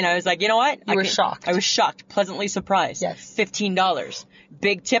 right? And I was like, you know what? You were shocked. I was shocked, pleasantly surprised. Yes. $15.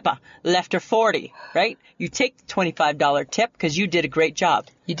 Big tipper. Left her 40, right? You take the $25 tip because you did a great job.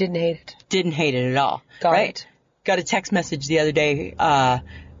 You didn't hate it. Didn't hate it at all. Got right? it. Got a text message the other day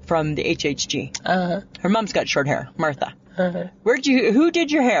from the HHG. Uh-huh. Her mom's got short hair, Martha. Uh-huh. Who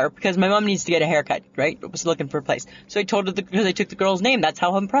did your hair? Because my mom needs to get a haircut, right? I was looking for a place. So I told her because I took the girl's name. That's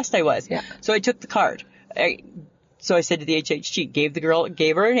how impressed I was. Yeah. So I took the card. So I said to the HHG,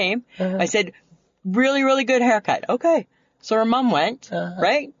 gave her a name. Uh-huh. I said, really, really good haircut. Okay. So her mom went,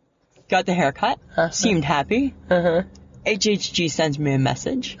 right? Got the haircut. Seemed happy. HHG sends me a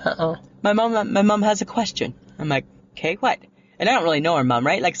message. My mom has a question. I'm like, okay, what? And I don't really know her mom,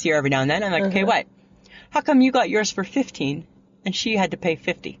 right? Like see her every now and then. I'm like, okay, what? How come you got yours for $15 and she had to pay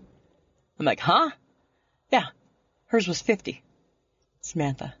 $50? I'm like, huh? Yeah. Hers was $50.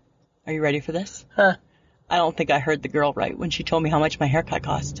 Samantha, are you ready for this? Huh. I don't think I heard the girl right when she told me how much my haircut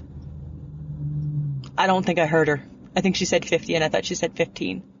cost. I don't think I heard her. I think she said 50 and I thought she said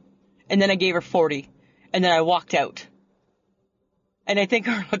 15. And then I gave her 40 and then I walked out. And I think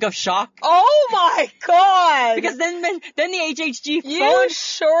her look of shock. Oh my God! Because then the HHG phoned. You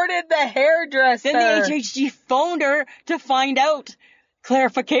shorted the hairdresser. Then the HHG phoned her to find out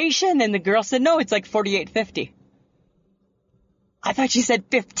clarification, and the girl said no, it's like $48.50. I thought she said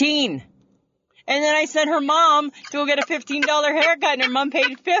 15. And then I sent her mom to go get a $15 haircut, and her mom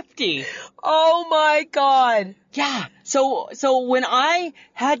paid $50. Oh my God! Yeah. So when I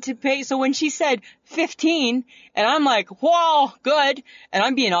had to pay, so when she said 15, and I'm like, whoa, good, and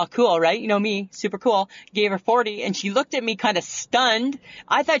I'm being all cool, right? You know me, super cool. Gave her 40, and she looked at me kind of stunned.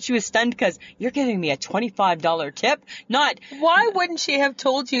 I thought she was stunned because you're giving me a $25 tip, not. Why wouldn't she have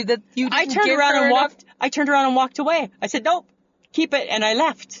told you that you? I turned around and walked away. I said, nope, keep it, and I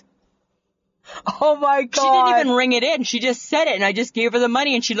left. Oh my God. She didn't even ring it in. She just said it and I just gave her the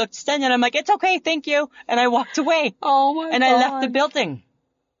money and she looked stunned and I'm like, it's okay, thank you. And I walked away. Oh my God. And I left the building.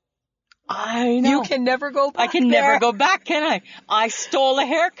 I know. You can never go back. I can never go back, can I? I stole a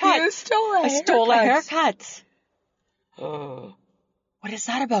haircut. You stole a haircut. I stole a haircut. What is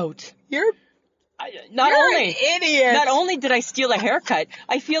that about? You're an idiot. Not only did I steal a haircut,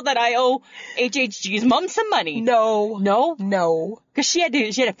 I feel that I owe HHG's mom some money. No. No? No. Because she had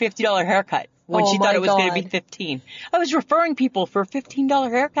a $50 haircut when she thought it was going to be $15. I was referring people for a $15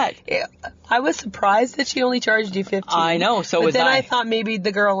 haircut. Yeah, I was surprised that she only charged you $15. I know, so was I. But then I thought maybe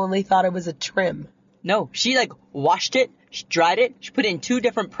the girl only thought it was a trim. No, she washed it, she dried it, she put it in 2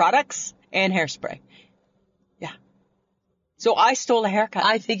 different products and hairspray. Yeah. So I stole a haircut.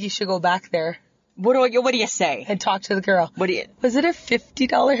 I think you should go back there. What do you say? And talk to the girl. Was it a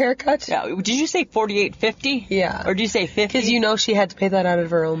 $50 haircut? Yeah. Did you say $48.50? Yeah. Or did you say $50? Because you know she had to pay that out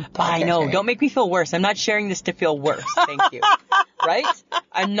of her own pocket. I know. Don't make me feel worse. I'm not sharing this to feel worse. Thank you. Right?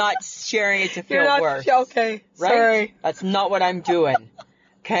 I'm not sharing it to feel worse. Okay. Right? Sorry. That's not what I'm doing.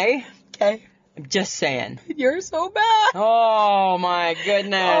 Okay? Okay. I'm just saying. You're so bad. Oh my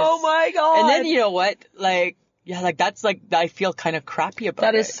goodness. Oh my God. And then you know what? I feel kind of crappy about it.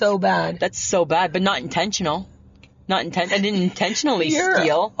 That is so bad. That's so bad, but not intentional. I didn't intentionally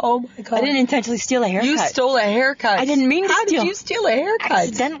steal. Oh my God. I didn't intentionally steal a haircut. You stole a haircut. I didn't mean to steal. How did you steal a haircut?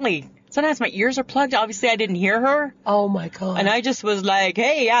 Accidentally. Sometimes my ears are plugged. Obviously, I didn't hear her. Oh, my God. And I just was like,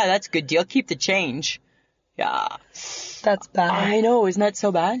 hey, yeah, that's a good deal. Keep the change. Yeah. That's bad. I know. Isn't that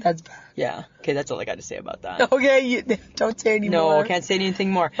so bad? That's bad. Yeah. Okay, that's all I got to say about that. Okay, don't say any more. No, I can't say anything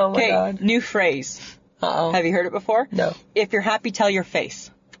more. Oh, my God. New phrase. Uh-oh. Have you heard it before? No. If you're happy, tell your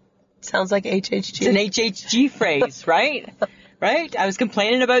face. Sounds like HHG. It's an HHG phrase, right? Right? I was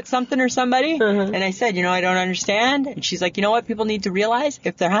complaining about something or somebody, and I said, I don't understand. And she's like, you know what people need to realize?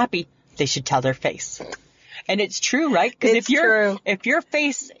 If they're happy, they should tell their face. And it's true, right? Because if your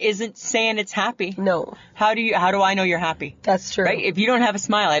face isn't saying it's happy, no. How do I know you're happy? That's true. Right? If you don't have a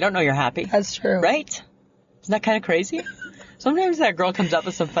smile, I don't know you're happy. That's true. Right? Isn't that kind of crazy? Sometimes that girl comes up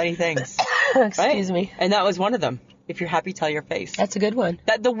with some funny things. Excuse me. And that was one of them. If you're happy, tell your face. That's a good one.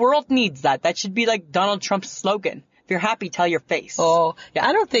 That the world needs that. That should be like Donald Trump's slogan. If you're happy, tell your face. Oh, yeah.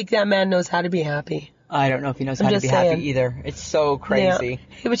 I don't think that man knows how to be happy. I don't know if he knows how to be happy either. It's so crazy.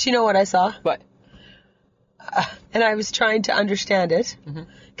 Yeah. Hey, but you know what I saw? What? And I was trying to understand it.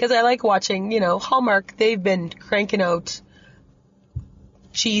 Because I like watching, Hallmark. They've been cranking out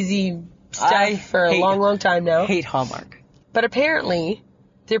cheesy stuff for a long, long time now. I hate Hallmark. But apparently,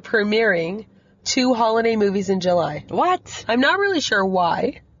 they're premiering 2 holiday movies in July. What? I'm not really sure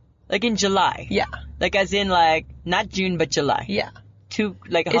why. Like in July? Yeah. Like as in not June, but July? Yeah. 2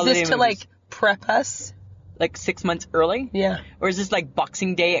 holiday movies. Is this to movies. Prep us? Like 6 months early? Yeah. Or is this like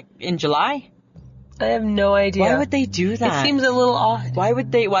Boxing Day in July? I have no idea. Why would they do that? It seems a little odd. Why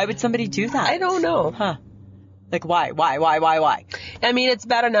would somebody do that? I don't know. Huh. Like why? I mean, it's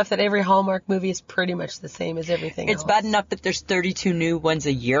bad enough that every Hallmark movie is pretty much the same as everything else. It's bad enough that there's 32 new ones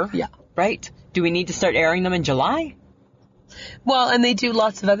a year? Yeah. Right? Do we need to start airing them in July? Well, and they do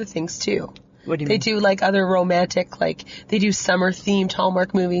lots of other things too. What do you mean? They do other romantic, they do summer themed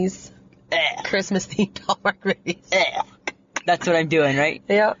Hallmark movies. Christmas themed Hallmark movies. That's what I'm doing, right?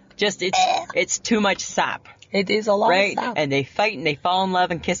 Yeah. Just, it's too much sap. It is a lot right? of sap. And they fight and they fall in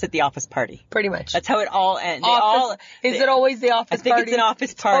love and kiss at the office party. Pretty much. That's how it all ends. Is it always the office party? I think it's an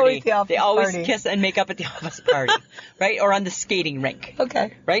office party. They always kiss and make up at the office party. Right? Or on the skating rink.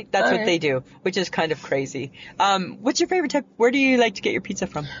 Okay. Right? That's what they do, which is kind of crazy. What's your favorite type? Where do you like to get your pizza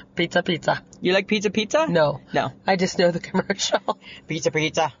from? Pizza. You like pizza? No. No. I just know the commercial.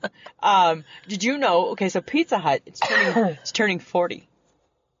 Pizza. Did you know, okay, so Pizza Hut, it's turning 40.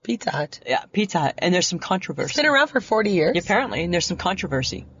 Pizza Hut. Yeah, Pizza Hut. And there's some controversy. It's been around for 40 years? Yeah, apparently, and there's some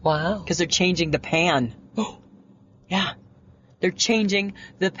controversy. Wow. Because they're changing the pan. Yeah. They're changing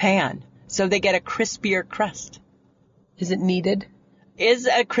the pan. So they get a crispier crust. Is it needed? Is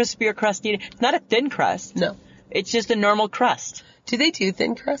a crispier crust needed? It's not a thin crust. No. It's just a normal crust. Do they do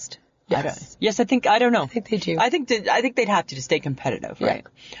thin crust? Yes. I don't know. I think they do. I think they'd have to stay competitive, right?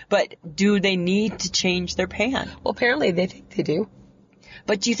 Yeah. But do they need to change their pan? Well, apparently they think they do.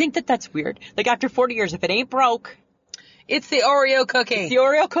 But do you think that that's weird? Like after 40 years, if it ain't broke. It's the Oreo cookie. It's the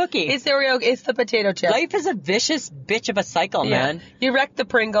Oreo cookie. It's the potato chip. Life is a vicious bitch of a cycle, man. You wrecked the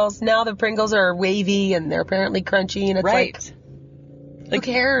Pringles. Now the Pringles are wavy and they're apparently crunchy and it's who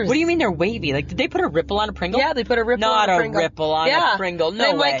cares? What do you mean they're wavy? Like, did they put a ripple on a Pringle? Yeah, they put a ripple on a Pringle. Not a ripple on a Pringle.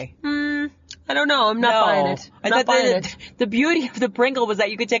 No way. I don't know. I'm not buying it. I'm not buying it. The beauty of the Pringle was that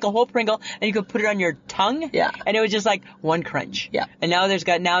you could take a whole Pringle and you could put it on your tongue. Yeah. And it was just like one crunch. Yeah. And now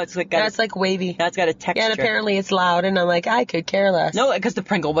it's like wavy. Now it's got a texture. Yeah, and apparently it's loud, and I'm like, I could care less. No, because the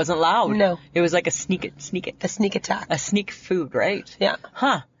Pringle wasn't loud. No. It was like a sneak it. A sneak attack. A sneak food, right? Yeah.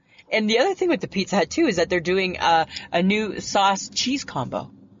 Huh. And the other thing with the Pizza Hut too is that they're doing a new sauce cheese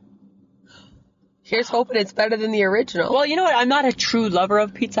combo. Here's hoping it's better than the original. Well, you know what? I'm not a true lover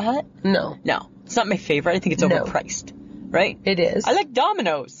of Pizza Hut. No. It's not my favorite. I think it's overpriced. Right? It is. I like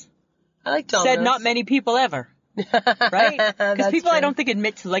Domino's. Said not many people ever. Right? Because people, true. I don't think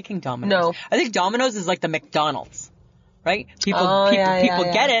admit to liking Domino's. No. I think Domino's is like the McDonald's. Right? People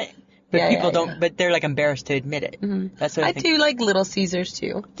get it, but people don't, but they're like embarrassed to admit it. Mm-hmm. That's what I think. do like Little Caesars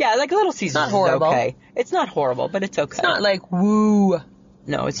too. Yeah, like Little Caesars not horrible. is okay. It's not horrible, but it's okay. It's not like woo.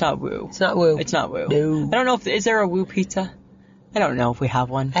 No, it's not woo. It's not woo. It's not woo. No. I don't know is there a woo pizza? I don't know if we have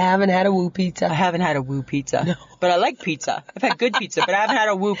one. I haven't had a woo pizza. I haven't had a woo pizza. No. But I like pizza. I've had good pizza, but I haven't had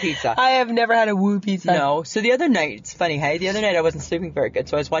a woo pizza. I have never had a woo pizza. No. So the other night, it's funny, hey? The other night I wasn't sleeping very good,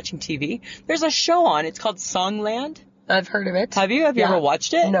 so I was watching TV. There's a show on. It's called Songland. I've heard of it. Have you? Have you ever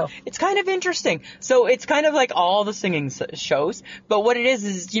watched it? No. It's kind of interesting. So it's kind of like all the singing shows, but what it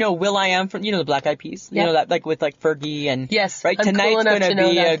is, Will.i.am from, the Black Eyed Peas? Yeah. You know, that, like with like Fergie and... Yes. Right? I'm Tonight's cool going to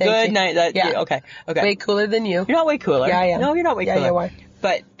be a good night. Yeah. Okay. Way cooler than you. You're not way cooler. Yeah, I am. No, you're not way cooler. Yeah, you are.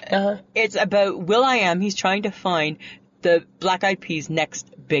 But it's about Will.i.am. He's trying to find the Black Eyed Peas'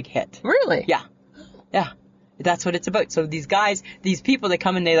 next big hit. Really? Yeah. Yeah. That's what it's about. So these guys, these people, they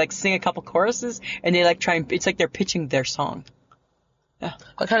come and they like sing a couple choruses and they like try and, it's like they're pitching their song. Yeah.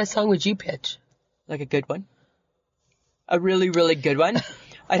 What kind of song would you pitch? Like a good one. A really, really good one.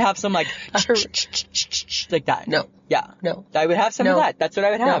 I'd have some like like that. No. Yeah. No. I would have some of that. That's what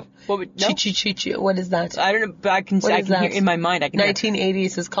I would have. No. What would, no? What is that? I don't know, but I can hear in my mind. I can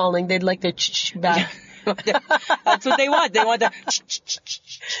 1980s is calling. They'd like their back. That's what they want. They want the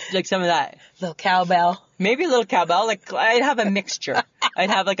like some of that. Little cowbell. Maybe a little cowbell. Like I'd have a mixture.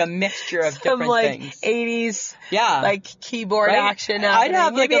 I'd have like a mixture of different things. 80s. Yeah. Like keyboard action. I'd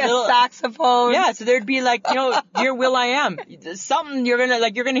have like maybe a little saxophone. Yeah. So there'd be like, Dear Will I Am. Something you're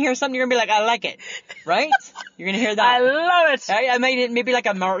gonna hear something. You're gonna be like, I like it. Right? You're gonna hear that. I love it. Right? I made it maybe like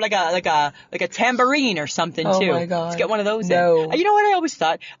a tambourine or something too. Oh my God. Let's get one of those. No. In. You know what I always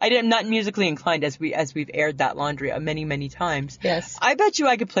thought? I'm not musically inclined as we've aired that laundry many, many times. Yes. I bet you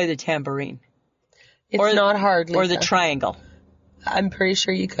I could play the tambourine. It's not hard, Lisa. Or the triangle. I'm pretty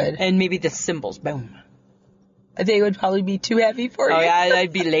sure you could. And maybe the cymbals. Boom. They would probably be too heavy for you. Oh yeah,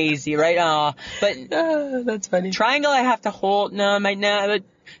 I'd be lazy, right? But that's funny. Triangle, I have to hold. No, I might not. But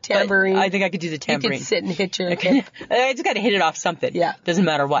tambourine. I think I could do the tambourine. You could sit and hit your. I just got to hit it off something. Yeah. Doesn't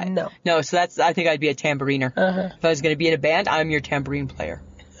matter what. No. So I think I'd be a tambouriner. If I was going to be in a band, I'm your tambourine player.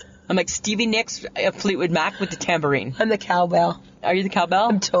 I'm like Stevie Nicks, Fleetwood Mac with the tambourine. I'm the cowbell. Are you the cowbell?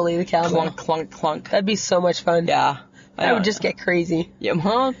 I'm totally the cowbell. Clunk, clunk, clunk. That'd be so much fun. Yeah. I would just get crazy. Yeah,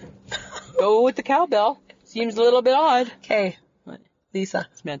 huh? Go with the cowbell. Seems a little bit odd. Okay. What? Lisa.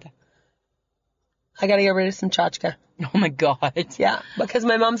 Samantha. I gotta get rid of some tchotchke. Oh my God. Yeah, because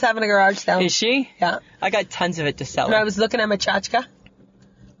my mom's having a garage sale. Is she? Yeah. I got tons of it to sell. And I was looking at my tchotchke,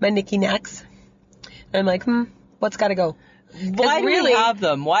 my Nicky Knacks, and I'm like, what's gotta go? Why do we have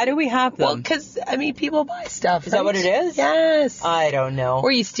them? Why do we have them? Well, because, people buy stuff. Is that what it is? Yes. I don't know. Or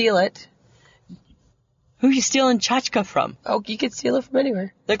you steal it. Who are you stealing tchotchke from? Oh, you could steal it from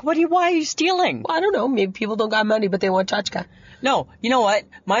anywhere. Like, why are you stealing? Well, I don't know. Maybe people don't got money, but they want tchotchke. No, you know what?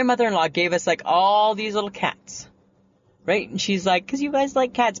 My mother-in-law gave us, like, all these little cats. Right? And she's like, because you guys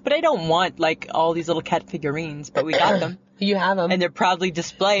like cats. But I don't want, like, all these little cat figurines. But we got them. You have them. And they're proudly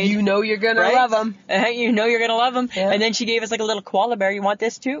displayed. You know you're going to love them. You know you're going to love them. Yeah. And then she gave us, like, a little koala bear. You want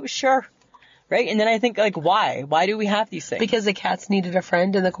this too? Sure. Right? And then I think, like, why? Why do we have these things? Because the cats needed a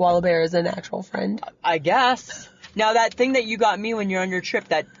friend and the koala bear is a natural friend. I guess. Now, that thing that you got me when you're on your trip,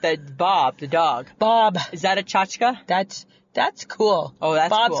 that Bob, the dog. Bob. Is that a tchotchke? That's cool. Oh, that's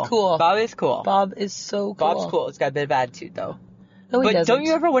Bob's cool. Bob is cool. Bob is so cool. Bob's cool. It's got a bit of attitude, though. No, he doesn't. Don't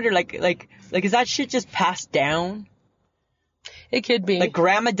you ever wonder, like, is that shit just passed down? It could be. Like,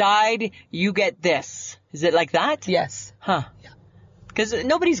 grandma died, you get this. Is it like that? Yes. Huh. Yeah. Because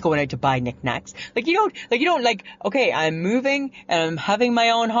nobody's going out to buy knickknacks. Like, you don't, okay, I'm moving and I'm having my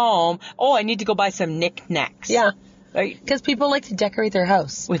own home. Oh, I need to go buy some knickknacks. Yeah. Right? Because people like to decorate their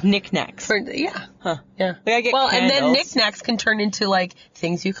house. With knickknacks. Yeah. Huh. Yeah. Like, I get candles. And then knickknacks can turn into, like,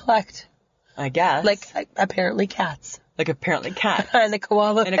 things you collect. I guess. Like, apparently cats. Like, apparently cats. And a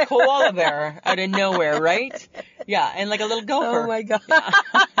koala bear. And a koala bear out of nowhere, right? Yeah, and like a little gopher. Oh, my God.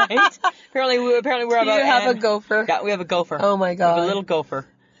 Right? Apparently we're about... Do you have a gopher? Yeah, we have a gopher. Oh, my God. We have a little gopher.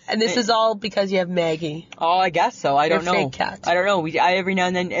 And this is all because you have Maggie. Oh, I guess so. I don't know. Fake cat. I don't know. Every now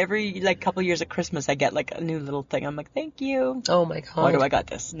and then, every like couple years at Christmas, I get like a new little thing. I'm like, thank you. Oh my God. Why do I got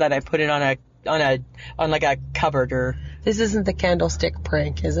this? Then I put it on like a cupboard or. This isn't the candlestick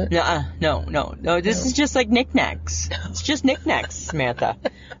prank, is it? No. This is just like knickknacks. It's just knickknacks, Samantha.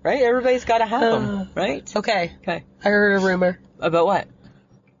 Right? Everybody's got to have them, right? Okay. Okay. I heard a rumor. About what?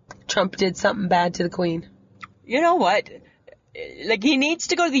 Trump did something bad to the Queen. You know what? Like, he needs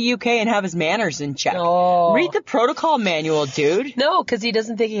to go to the UK and have his manners in check. Oh. Read the protocol manual, dude. No, because he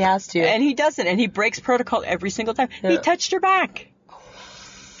doesn't think he has to. And he doesn't. And he breaks protocol every single time. Yeah. He touched her back.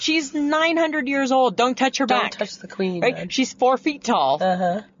 She's 900 years old. Don't touch her back. Don't touch the Queen. Right? Man. She's 4 feet tall.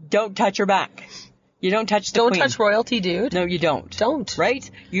 Uh-huh. Don't touch her back. You don't touch the Queen. Don't touch royalty, dude. No, you don't. Don't. Right?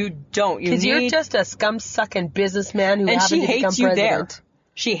 You don't. Because you're just a scum-sucking bullsman who happened to become president. And she hates you there.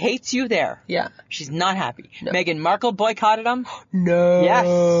 She hates you there. Yeah. She's not happy. No. Meghan Markle boycotted him. No.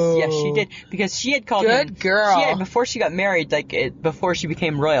 Yes, she did. Because she had called him... Good girl. Before she got married, before she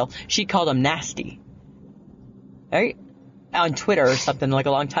became royal, she called him nasty. Right? On Twitter or something like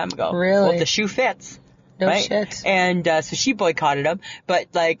a long time ago. Really? Well, the shoe fits. No right? shit. And so she boycotted him.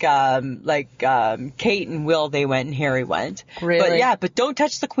 But Kate and Will, they went and Harry went. Really? But don't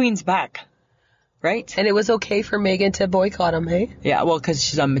touch the Queen's back. Right? And it was okay for Meghan to boycott him, hey? Yeah, well, because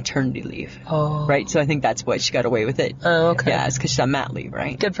she's on maternity leave. Oh. Right? So I think that's why she got away with it. Oh, okay. Yeah, it's because she's on mat leave,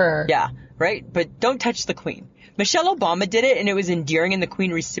 right? Good for her. Yeah, right? But don't touch the Queen. Michelle Obama did it, and it was endearing, and the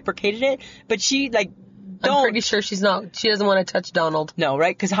Queen reciprocated it. But she, I'm pretty sure she doesn't want to touch Donald. No,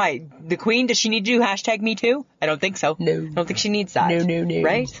 right? Because, the Queen, does she need to do #MeToo? I don't think so. No. I don't think she needs that. No.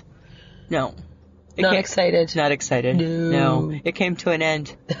 Right? No. Not excited. Not excited. No. It came to an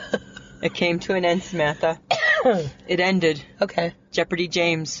end. It came to an end, Samantha. It ended. Okay. Jeopardy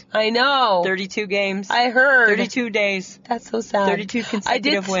James. I know. 32 games. I heard. 32 days. That's so sad. 32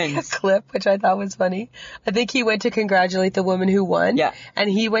 consecutive wins. I did see a clip, which I thought was funny. I think he went to congratulate the woman who won. Yeah. And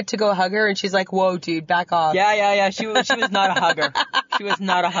he went to go hug her, and she's like, whoa, dude, back off. Yeah. She was not a hugger. She was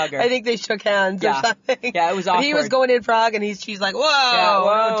not a hugger. I think they shook hands or something. Yeah, it was awkward. And he was going in for a hug, and she's like,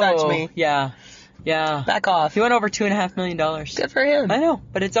 whoa, don't touch me. Yeah. Back off. He went over $2.5 million. Good for him. I know,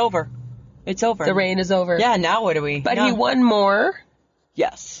 but it's over. It's over. The reign is over. Yeah, now what do we? But he won more.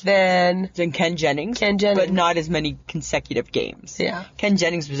 Yes. Than Ken Jennings. But not as many consecutive games. Yeah. Ken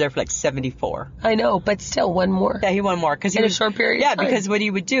Jennings was there for like 74. I know, but still one more. Yeah, he won more. In a short period of time. Because what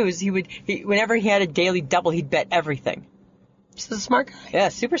he would do is whenever he had a daily double, he'd bet everything. Just a smart guy. Yeah,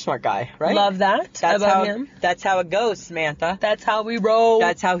 super smart guy, right? Love that about him. That's how it goes, Samantha. That's how we roll.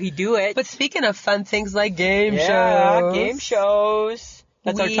 That's how he do it. But speaking of fun things like game shows. Yeah, game shows.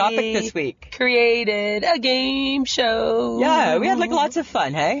 That's our topic this week. Created a game show. Yeah, we had lots of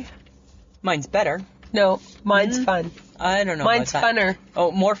fun, hey? Mine's better. No, mine's fun. I don't know. Mine's funner. Oh,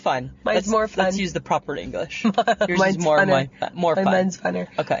 more fun. Mine's more fun. Let's use the proper English. Yours mine's is more funner. More fun. Mine's funner.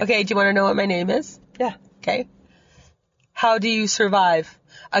 Okay, do you want to know what my name is? Yeah. Okay. How do you survive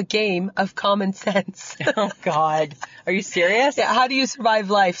a game of common sense? Oh, God. Are you serious? Yeah, how do you survive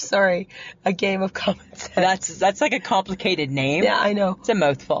life? Sorry. A game of common sense. That's like a complicated name. Yeah, I know. It's a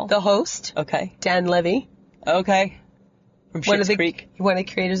mouthful. The host. Okay. Dan Levy. Okay. From Schitt's Creek. One of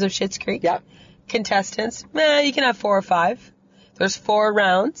the creators of Schitt's Creek. Yeah. Contestants. You can have 4 or 5. There's 4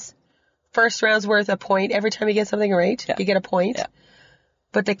 rounds. First round's worth a point. Every time you get something right, you get a point. Yeah.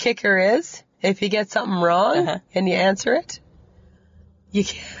 But the kicker is, if you get something wrong and you answer it,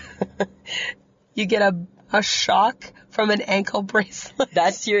 you get a shock from an ankle bracelet.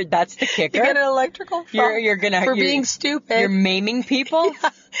 That's the kicker. You get an electrical shock for being stupid. You're maiming people? Yeah,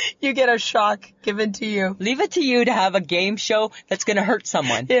 you get a shock given to you. Leave it to you to have a game show that's going to hurt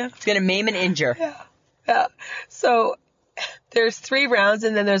someone. Yeah. It's going to maim and injure. Yeah. So there's 3 rounds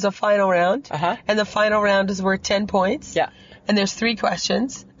and then there's a final round. And the final round is worth 10 points. Yeah. And there's 3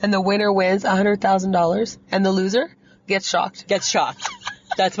 questions. And the winner wins $100,000. And the loser gets shocked.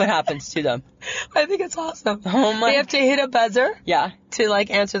 That's what happens to them. I think it's awesome. Oh my. They have to hit a buzzer. Yeah. To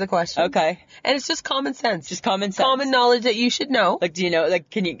answer the question. Okay. And it's just common sense. Common knowledge that you should know. Do you know,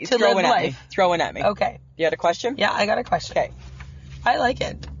 can you to throw live one at life. me? Throw one at me. Okay. You got a question? Yeah, I got a question. Okay. I like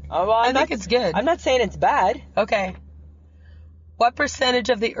it. Oh, well, I think it's good. I'm not saying it's bad. Okay. What percentage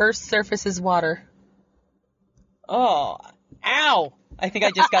of the Earth's surface is water? Oh, ow. I think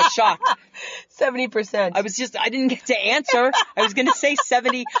I just got shocked. 70%. I didn't get to answer. I was going to say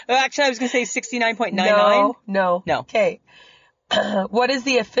 70. Actually, I was going to say 69.99. No. Okay. What is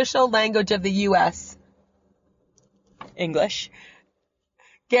the official language of the U.S.? English.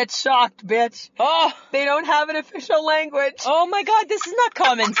 Get shocked, bitch. Oh. They don't have an official language. Oh my God, this is not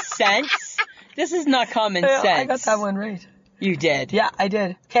common sense. This is not common sense. I got that one right. You did. Yeah, I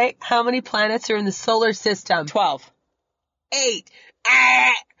did. Okay. How many planets are in the solar system? 12. 8.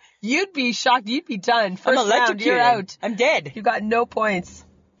 You'd be shocked. You'd be done. First I'm round, you're out. I'm dead. You got no points.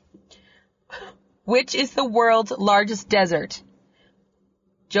 Which is the world's largest desert?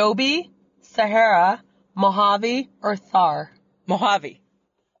 Gobi, Sahara, Mojave, or Thar? Mojave.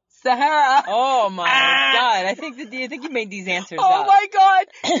 Sahara. Oh my God! I think you made these answers up. Oh my God!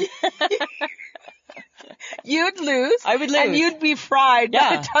 You'd lose. I would lose. And you'd be fried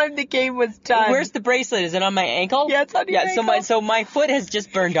by the time the game was done. Where's the bracelet? Is it on my ankle? Yeah, it's on your ankle. So my foot has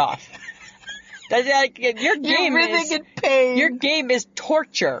just burned off. Your game You're writhing in pain. Your game is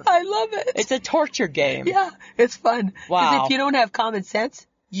torture. I love it. It's a torture game. Yeah, it's fun. Wow. Because if you don't have common sense,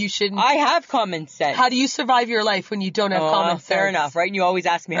 you shouldn't. I have common sense. How do you survive your life when you don't have common sense? Fair enough, right? And you always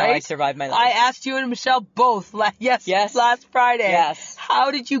ask me how I survive my life. I asked you and Michelle both last Friday. Yes.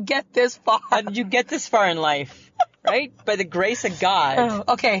 How did you get this far? How did you get this far in life? Right? By the grace of God.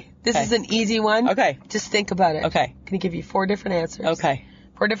 Oh, okay. This is an easy one. Okay. Just think about it. Okay. I'm going to give you 4 different answers. Okay.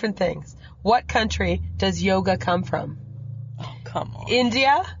 4 different things. What country does yoga come from? Oh, come on.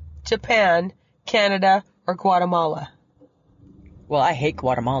 India, Japan, Canada, or Guatemala? Well, I hate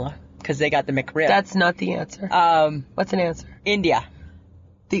Guatemala because they got the McRib. That's not the answer. What's an answer? India.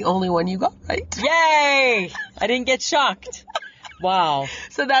 The only one you got right. Yay! I didn't get shocked. Wow.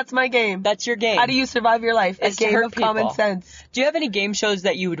 So that's my game. That's your game. How do you survive your life? It's a game of common sense. Do you have any game shows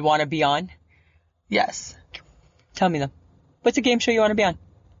that you would want to be on? Yes. Tell me them. What's a game show you want to be on?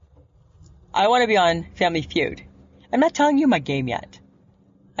 I want to be on Family Feud. I'm not telling you my game yet.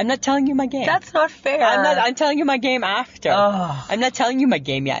 I'm not telling you my game. That's not fair. I'm telling you my game after. Oh. I'm not telling you my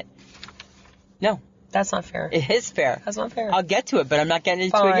game yet. No. That's not fair. It is fair. That's not fair. I'll get to it, but I'm not getting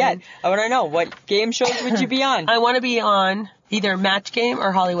into it yet. I want to know, what game shows would you be on? I want to be on either Match Game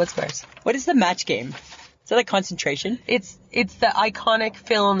or Hollywood Squares. What is the Match Game? Is that like concentration? It's the iconic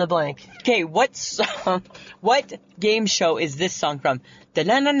fill in the blank. Okay, what game show is this song from?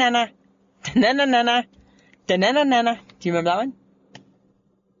 Da-na-na-na-na, da-na-na-na-na, da-na-na-na-na. Do you remember that one?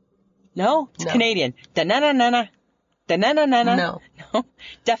 No? It's Canadian. Da-na-na-na-na, da-na-na-na-na. No. No?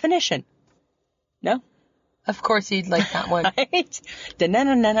 Definition. No? Of course you'd like that one. Right?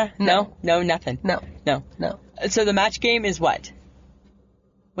 Da-na-na-na-na. No. No, nothing. No. No. No. So the Match Game is what?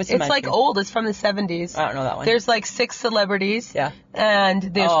 What's the It's Match like Game? old. It's from the 70s. I don't know that one. There's like 6 celebrities. Yeah. And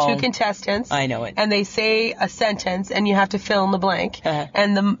there's 2 contestants. I know it. And they say a sentence and you have to fill in the blank. Uh-huh.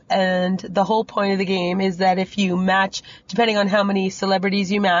 And the whole point of the game is that if you match, depending on how many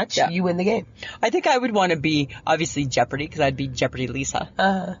celebrities you match, you win the game. I think I would want to be, obviously, Jeopardy, because I'd be Jeopardy Lisa.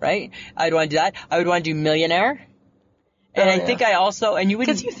 Uh-huh. Right? I'd want to do that. I would want to do Millionaire. And I think I also, and you would...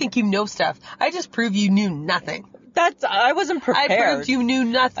 Because you think you know stuff. I just proved you knew nothing. I wasn't prepared. I proved you knew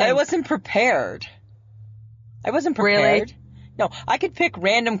nothing. I wasn't prepared. Really? No, I could pick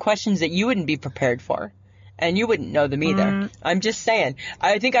random questions that you wouldn't be prepared for. And you wouldn't know them either. I'm just saying.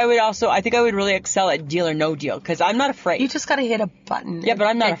 I think I would really excel at Deal or No Deal, because I'm not afraid. You just gotta hit a button. Yeah, but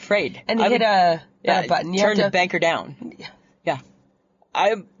I'm not afraid. And hit a button. Turn the banker down. Yeah.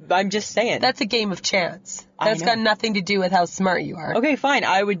 I'm just saying. That's a game of chance. That's got nothing to do with how smart you are. Okay, fine.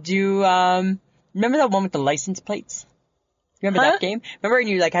 I would do, remember that one with the license plates? Remember that game? Remember when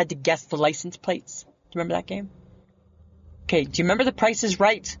you had to guess the license plates? Do you remember that game? Okay, do you remember The Price is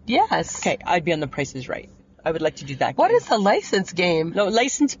Right? Yes. Okay, I'd be on The Price is Right. I would like to do that game. What is the license game? No,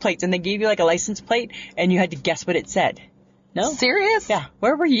 license plates, and they gave you a license plate, and you had to guess what it said. No? Serious? Yeah.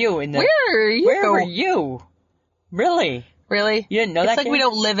 Where were you in the... Where were you? Really? Really? You didn't know that It's like game? we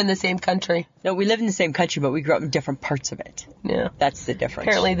don't live in the same country. No, we live in the same country, but we grew up in different parts of it. Yeah. That's the difference.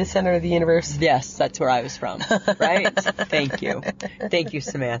 Apparently the center of the universe. Yes, that's where I was from. Right? Thank you. Thank you,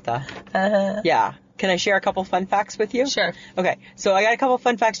 Samantha. Uh-huh. Yeah. Can I share a couple fun facts with you? Sure. Okay, so I got a couple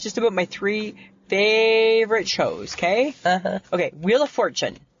fun facts just about my 3 favorite shows, okay? Uh-huh. Okay, Wheel of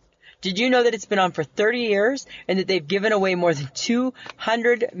Fortune. Did you know that it's been on for 30 years and that they've given away more than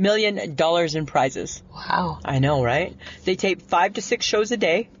 $200 million in prizes? Wow. I know, right? They tape 5 to 6 shows a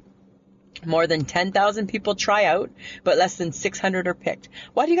day. More than 10,000 people try out, but less than 600 are picked.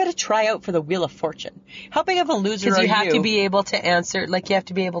 Why do you got to try out for the Wheel of Fortune? How big of a loser are you? Because you have to be able to answer, you have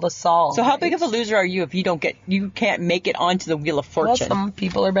to be able to solve. So how big of a loser are you if you can't make it onto the Wheel of Fortune? Well, some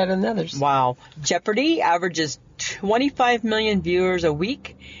people are better than others. Wow. Jeopardy averages 25 million viewers a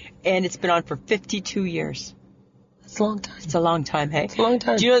week, and it's been on for 52 years. That's a long time. It's a long time, hey? It's a long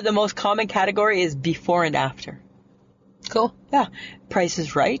time. Do you know that the most common category is before and after? Cool. Yeah. Price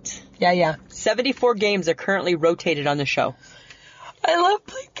is Right. Yeah. 74 games are currently rotated on the show. I love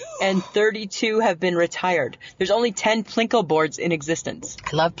Plinko. And 32 have been retired. There's only 10 Plinko boards in existence.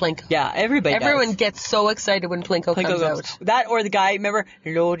 I love Plinko. Yeah, Everyone gets so excited when Plinko comes out. That or the guy, remember?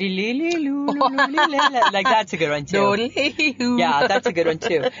 Like, that's a good one, too. Yeah, that's a good one,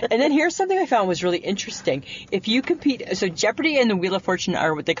 too. And then here's something I found was really interesting. If you compete, so Jeopardy and the Wheel of Fortune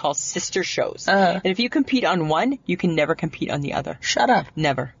are what they call sister shows. Uh-huh. And if you compete on one, you can never compete on the other. Shut up.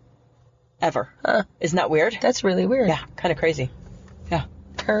 Never. Ever. Huh. Isn't that weird? That's really weird. Yeah, kind of crazy. Yeah.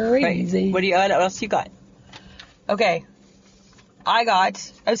 Crazy. Right. What else you got? Okay. I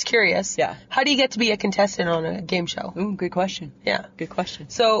was curious. Yeah. How do you get to be a contestant on a game show? Ooh, good question. Yeah. Good question.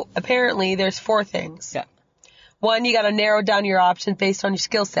 So apparently there's 4 things. Yeah. 1, you got to narrow down your options based on your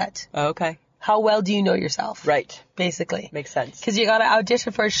skill set. Oh, okay. How well do you know yourself? Right. Basically. Makes sense. Because you got to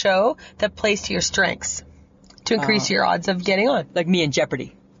audition for a show that plays to your strengths to increase your odds of getting on. Like me in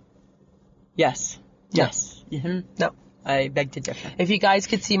Jeopardy. Yes. No. Yes. Mm-hmm. No. I beg to differ. If you guys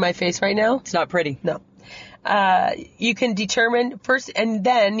could see my face right now. It's not pretty. No. You can determine first, and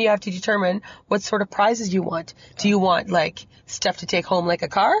then you have to determine what sort of prizes you want. Do you want stuff to take home like a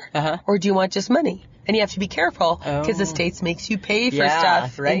car? Uh-huh. Or do you want just money? And you have to be careful because the States makes you pay for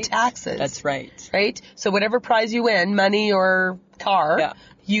stuff in taxes. That's right. Right? So whatever prize you win, money or car,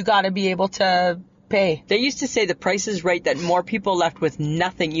 you got to be able to pay. They used to say the Price is Right that more people left with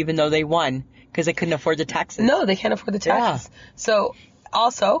nothing even though they won because they couldn't afford the taxes. No, they can't afford the taxes. Yeah. So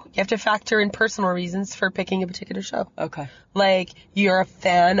also, you have to factor in personal reasons for picking a particular show. Okay. Like, you're a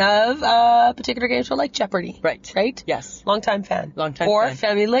fan of a particular game show like Jeopardy. Right. Right? Yes. Longtime fan. Longtime or fan.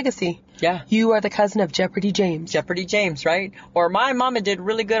 Family Legacy. Yeah. You are the cousin of Jeopardy James. Jeopardy James, right? Or my mama did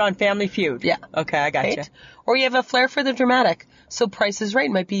really good on Family Feud. Yeah. Okay, I got you. Right? Or you have a flair for the dramatic. So Price is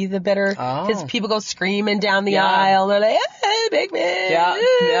Right might be the better, because people go screaming down the aisle. They're like, hey, big man.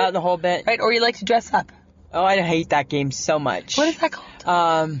 Yeah, the whole bit. Right? Or you like to dress up. Oh, I hate that game so much. What is that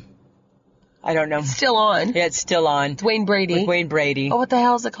called? I don't know. It's still on. Yeah, it's still on. Wayne Brady. With Wayne Brady. Oh, what the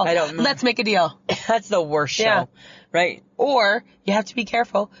hell is it called? I don't know. Let's Make a Deal. That's the worst show. Yeah. Right? Or you have to be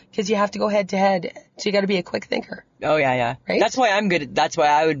careful because you have to go head to head. So you got to be a quick thinker. Oh, yeah. Right? That's why I'm good. That's why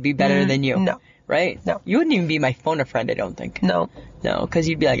I would be better than you. No. Right? No. You wouldn't even be my phone a friend, I don't think. No. No, because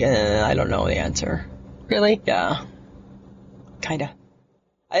you'd be like, I don't know the answer. Really? Yeah. Kinda.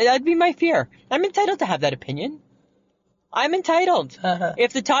 That'd be my fear. I'm entitled to have that opinion. I'm entitled.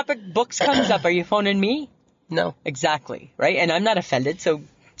 If the topic books comes up, are you phoning me? No. Exactly. Right? And I'm not offended, so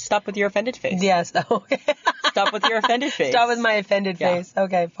stop with your offended face. Yes. Okay. Stop with your offended face. Stop with my offended face.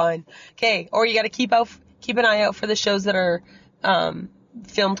 Okay, fine. Okay. Or you got to keep an eye out for the shows that are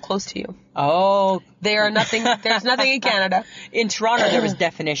filmed close to you. Oh. There's nothing in Canada. In Toronto, there was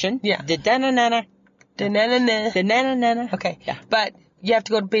Definition. Yeah. Da-na-na-na. Da-na-na-na. Da-na-na-na. Okay. Yeah. But you have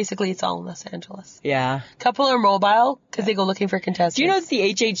to go, basically, it's all in Los Angeles. Yeah. Couple are mobile because they go looking for contestants. Do you know that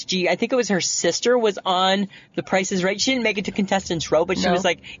the HHG, I think it was her sister, was on The Price is Right? She didn't make it to Contestants Row, but she was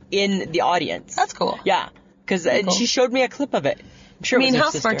like in the audience. That's cool. Yeah. Because cool. she showed me a clip of it. I'm sure I mean, it was her how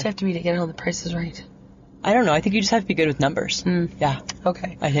sister. smart do you have to be to get on The Price is Right? I don't know. I think you just have to be good with numbers. Yeah.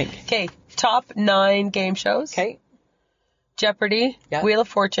 Okay. I think. Okay. Top 9 game shows. Okay. Jeopardy, Wheel of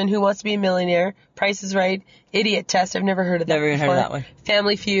Fortune, Who Wants to Be a Millionaire, Price is Right, Idiot Test, I've never heard of that Never even before. heard of that one.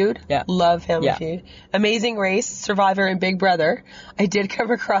 Family Feud, love Family Feud. Amazing Race, Survivor, and Big Brother. I did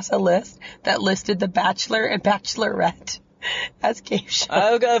come across a list that listed The Bachelor and Bachelorette as game shows.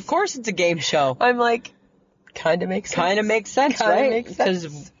 Of course it's a game show. I'm like, kind of makes sense. Kind of makes sense, right?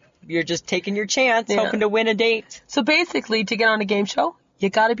 Because you're just taking your chance, hoping to win a date. So basically, to get on a game show, you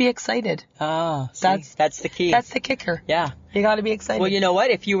got to be excited. Oh, that's the key. That's the kicker. Yeah. You got to be excited. Well, you know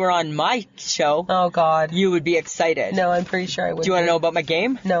what? If you were on my show, oh God, you would be excited. No, I'm pretty sure I would. Do you want to know about my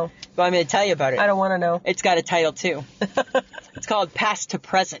game? No. Well, I'm going to tell you about it. I don't want to know. It's got a title too. It's called Past to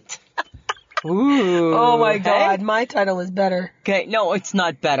Present. Ooh. Oh my God, my title is better. Okay, no, it's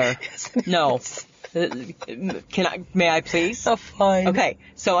not better. No. May I please? Oh, fine. Okay,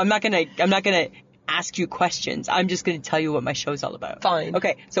 so I'm not gonna ask you questions. I'm just gonna tell you what my show's all about. Fine.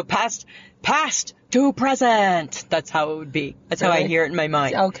 Okay, so past to present. That's how it would be. That's how I hear it in my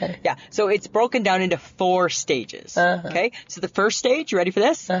mind. Okay. Yeah, so it's broken down into 4 stages. Okay, so the first stage, you ready for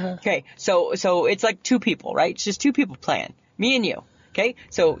this? Okay, so it's like 2 people, right? It's just 2 people playing. Me and you. Okay,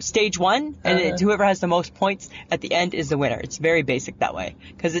 so stage 1, and it's whoever has the most points at the end is the winner. It's very basic that way,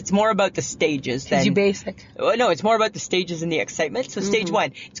 because it's more about the stages than... Because you basic. No, it's more about the stages and the excitement. So stage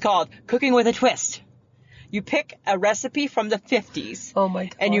 1, it's called Cooking with a Twist. You pick a recipe from the 50s. Oh my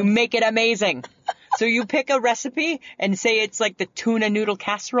God. And you make it amazing. So you pick a recipe and say it's like the tuna noodle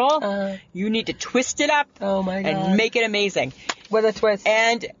casserole. You need to twist it up. Oh my God. And make it amazing. With a twist.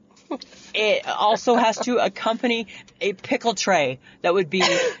 And... it also has to accompany a pickle tray that would be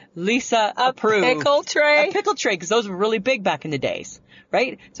Lisa approved. A pickle tray? A pickle tray, because those were really big back in the days,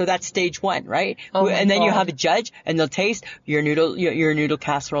 right? So that's stage 1, right? Oh and then God. you have a judge, and they'll taste your noodle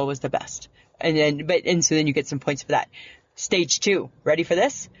casserole was the best, and so then you get some points for that. Stage 2, ready for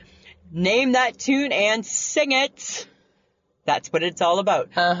this? Name that tune and sing it. That's what it's all about.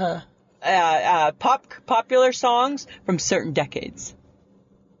 Popular songs from certain decades.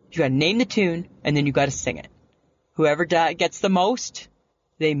 You gotta name the tune, and then you gotta sing it. Whoever gets the most,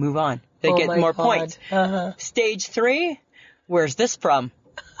 they move on. They get more points. Stage 3, where's this from?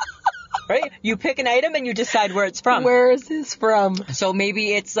 Right? You pick an item and you decide where it's from. Where is this from? So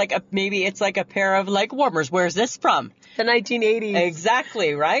maybe it's like a pair of leg warmers. Where's this from? The 1980s.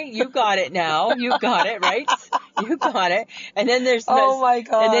 Exactly, right? You got it now. You got it, right? You got it. And then there's oh my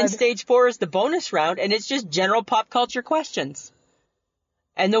God. And then stage 4 is the bonus round, and it's just general pop culture questions.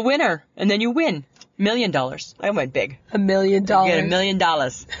 And the winner, and then you win $1 million. I went big. $1 million. You get $1 million. Dollar.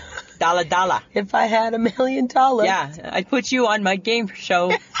 If I had $1 million. Yeah, I'd put you on my game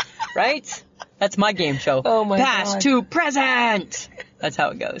show, right? That's my game show. Oh my God. Past to present. That's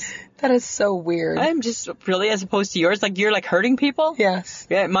how it goes. That is so weird. I'm just really, as opposed to yours, like you're like hurting people. Yes.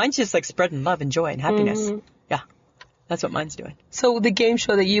 Yeah, mine's just like spreading love and joy and happiness. Yeah, that's what mine's doing. So the game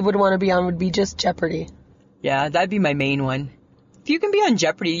show that you would want to be on would be just Jeopardy. Yeah, that'd be my main one. If you can be on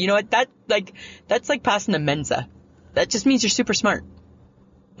Jeopardy, you know what? That's like passing the Mensa. That just means you're super smart.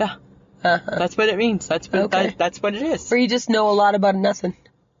 Yeah. That's what it means. That's what it is. Or you just know a lot about nothing.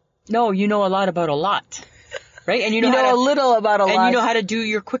 No, you know a lot about a lot. Right? And you know a little about a lot. And you know how to do,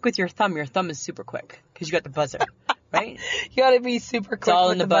 you're quick with your thumb. Your thumb is super quick because you got the buzzer. Right? You gotta be super quick. It's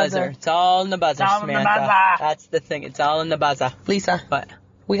all in the buzzer. It's all in the buzzer, Samantha. In the buzzer. That's the thing. It's all in the buzzer. Lisa. But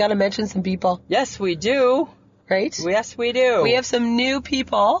we gotta mention some people. Yes, we do. Right? Yes, we do. We have some new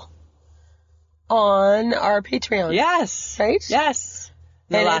people on our Patreon. Yes. Right? Yes.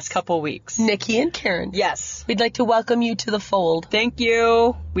 In the last couple weeks. Nikki and Karen. Yes. We'd like to welcome you to the fold. Thank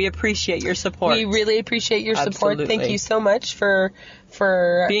you. We appreciate your support. We really appreciate your support. Absolutely. Thank you so much for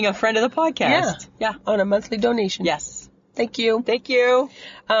being a friend of the podcast. Yeah. On a monthly donation. Yes. Thank you. Thank you.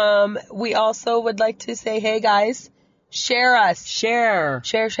 We also would like to say, hey guys, share us. Share.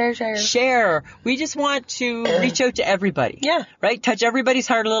 Share. We just want to reach out to everybody. Yeah. Right? Touch everybody's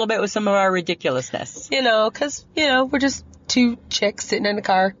heart a little bit with some of our ridiculousness. Because, we're just two chicks sitting in a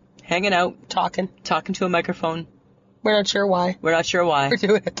car. Hanging out. Talking to a microphone. We're not sure why. We're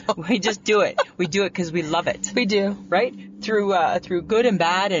doing it though. We just do it. We do it because we love it. We do. Right? Through good and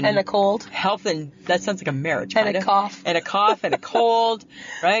bad and a cold. Health and that sounds like a marriage. And a cough. And a cough and a cold.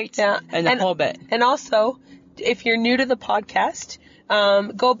 Right? Yeah. And the whole bit. And also, if you're new to the podcast,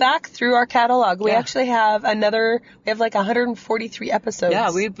 go back through our catalog. We actually have like 143 episodes.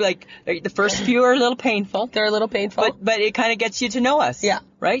 Yeah, we've the first few are a little painful. They're a little painful. But it kind of gets you to know us. Yeah.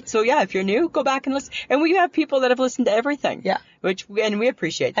 Right? So yeah, if you're new, go back and listen. And we have people that have listened to everything. Yeah. And we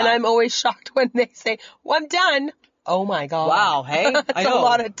appreciate that. And I'm always shocked when they say, well, I'm done. Oh my God. Wow, hey? That's I know. a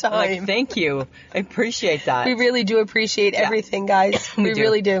lot of time. Thank you. I appreciate that. We really do appreciate everything, guys. we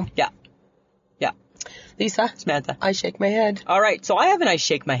really do. Yeah. Lisa? Samantha? I shake my head. All right, so I have an I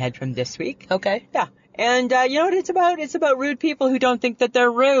shake my head from this week. Okay. Yeah. And you know what it's about? It's about rude people who don't think that they're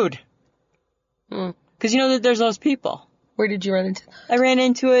rude. Because you know that there's those people. Where did you run into that? I ran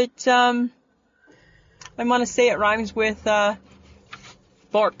into it, I want to say it rhymes with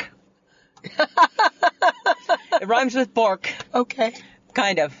Bork. It rhymes with Bork. Okay.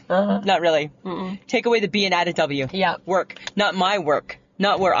 Kind of. Not really. Take away the B and add a W. Yeah. Work. Not my work.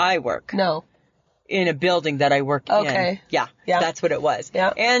 Not where I work. No. In a building that I work in. Okay. Yeah. That's what it was.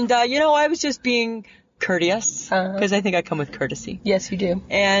 Yeah. And, I was just being courteous. Because I think I come with courtesy. Yes, you do.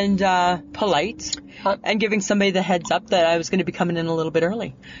 And polite. And giving somebody the heads up that I was going to be coming in a little bit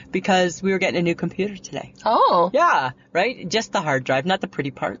early. Because we were getting a new computer today. Oh. Yeah. Right? Just the hard drive, not the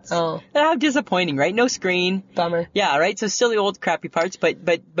pretty parts. Oh. And how disappointing, right? No screen. Bummer. Yeah, right? So still the old crappy parts, but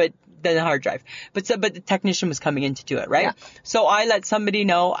then the hard drive. But the technician was coming in to do it, right? Yeah. So I let somebody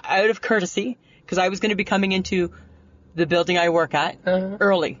know out of courtesy, because I was going to be coming into the building I work at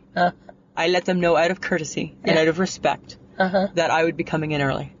early. I let them know out of courtesy and out of respect that I would be coming in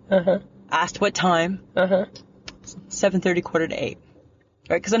early. Asked what time. 7:30, 7:45. Right?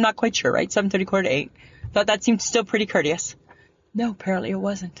 Because I'm not quite sure, right? 7:30, 7:45. Thought that seemed still pretty courteous. No, apparently it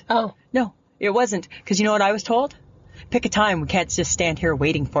wasn't. Oh. No, it wasn't. Because you know what I was told? Pick a time. We can't just stand here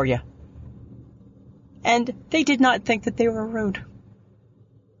waiting for you. And they did not think that they were rude.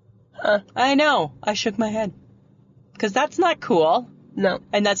 I know. I shook my head. Because that's not cool. No.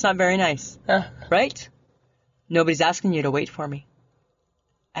 And that's not very nice. Right? Nobody's asking you to wait for me.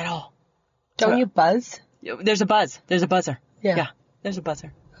 At all. Don't you buzz? There's a buzz. There's a buzzer. Yeah. There's a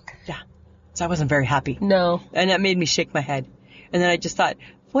buzzer. Okay. Yeah. So I wasn't very happy. No. And that made me shake my head. And then I just thought,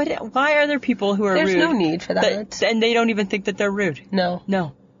 why are there people who are rude? There's no need for that. And they don't even think that they're rude. No.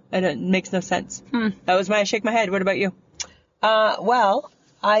 No. And it makes no sense. That was my I shake my head. What about you? Well,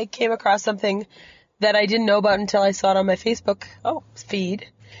 I came across something that I didn't know about until I saw it on my Facebook feed.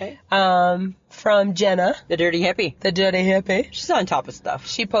 Okay. From Jenna. The dirty hippie. The dirty hippie. She's on top of stuff.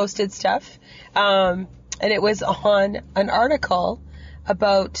 She posted stuff. And it was on an article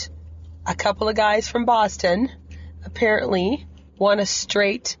about a couple of guys from Boston apparently won a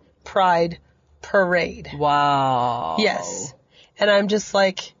straight pride parade. Wow. Yes. And I'm just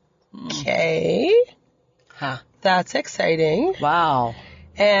like, okay. That's exciting. Wow.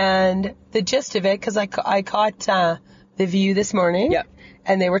 And the gist of it, because I caught The View this morning. Yep.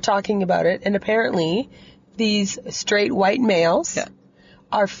 And they were talking about it. And apparently these straight white males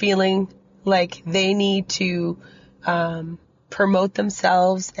are feeling like they need to promote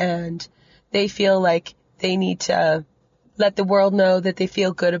themselves, and they feel like they need to let the world know that they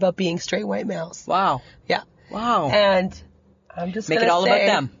feel good about being straight white males. Wow. Yeah. Wow. And I'm just Make going to say... it all about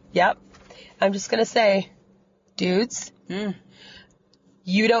them. Yep. I'm just going to say, dudes,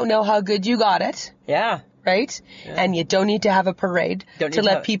 you don't know how good you got it. Yeah. Right? Yeah. And you don't need to have a parade to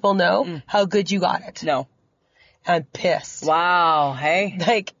let people know how good you got it. No. I'm pissed. Wow. Hey.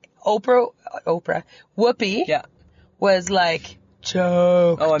 Like, Whoopi was like,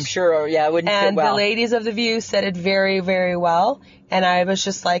 choked. Oh, I'm sure. Yeah, it wouldn't fit well. And the ladies of The View said it very, very well. And I was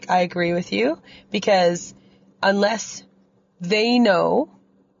just like, I agree with you. Because unless they know,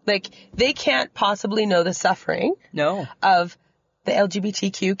 like, they can't possibly know the suffering of the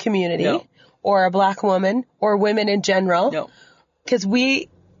LGBTQ community or a black woman or women in general. No. Because we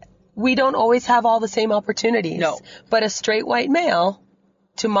don't always have all the same opportunities. No. But a straight white male,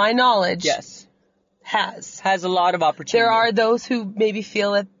 to my knowledge, has a lot of opportunity. There are those who maybe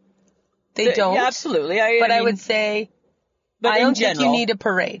feel that they don't. Yeah, absolutely. I would say, I don't think you need a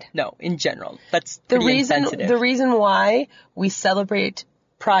parade. No, in general. That's pretty insensitive. The reason why we celebrate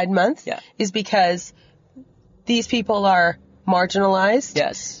Pride Month is because these people are marginalized.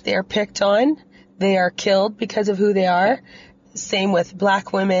 Yes. They are picked on. They are killed because of who they are. Same with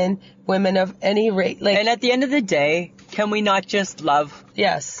black women, women of any race. Like, and at the end of the day, can we not just love?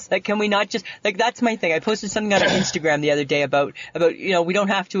 Yes. Like, can we not just, like, that's my thing. I posted something on our Instagram the other day about, you know, we don't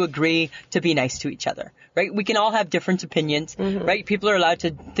have to agree to be nice to each other, right? We can all have different opinions, right? People are allowed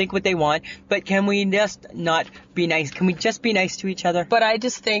to think what they want, but can we just not be nice? Can we just be nice to each other? But I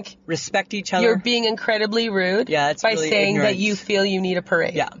just think respect each other. You're being incredibly rude by really saying ignorant. that you feel you need a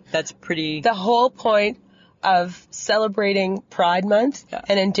parade. Yeah, that's pretty. The whole point of celebrating Pride Month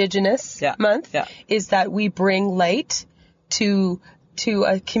and Indigenous Month is that we bring light to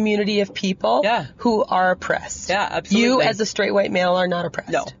a community of people who are oppressed. Yeah, absolutely. You, as a straight white male, are not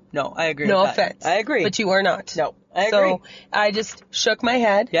oppressed. No, I agree. No with offense. That. I agree. But you are not. No, I agree. So I just shook my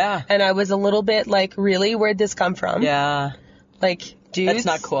head. Yeah. And I was a little bit like, really? Where'd this come from? Yeah. Like, dude. That's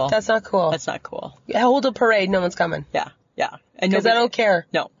not cool. That's not cool. That's not cool. Hold a parade. No one's coming. Yeah. Because I don't care.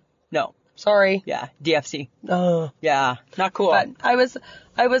 No. Sorry. Yeah. DFC. Oh. Yeah. Not cool. But I was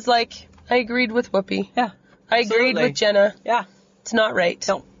like, I agreed with Whoopi. Yeah. I agreed with Jenna. Yeah. It's not right.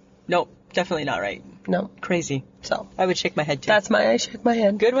 No. Definitely not right. No. Crazy. So. I would shake my head too. I shake my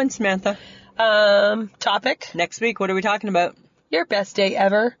head. Good one, Samantha. Topic. Next week, what are we talking about? Your best day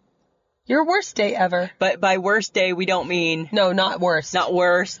ever. Your worst day ever. But by worst day, we don't mean... No, not worst. Not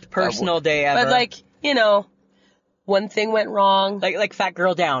worst. Personal day ever. But like, you know, one thing went wrong. Like Fat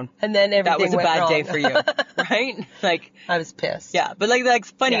Girl Down. And then everything went wrong. That was a bad day for you. Right? Like... I was pissed. Yeah, but like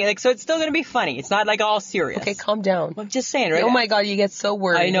funny. Yeah. Like, so it's still going to be funny. It's not like all serious. Okay, calm down. I'm just saying, right? Oh my God, you get so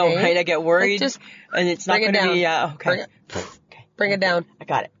worried. I know, right? I get worried. Like, and it's not going to be... okay. Bring it down. I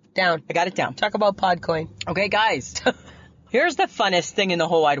got it. Down. I got it down. Talk about Podcoin. Okay, guys. Here's the funnest thing in the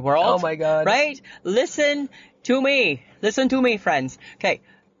whole wide world. Oh my God. Right? Listen to me. Listen to me, friends. Okay.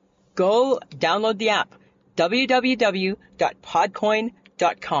 Go download the app.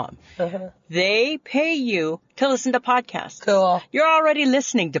 www.podcoin.com. They pay you to listen to podcasts. Cool. You're already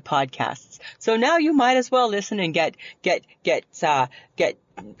listening to podcasts. So now you might as well listen and get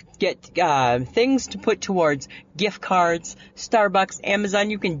things to put towards gift cards, Starbucks,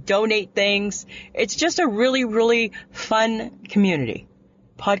 Amazon. You can donate things. It's just a really, really fun community.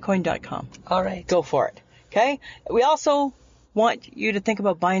 Podcoin.com. All right. Go for it. Okay? We also want you to think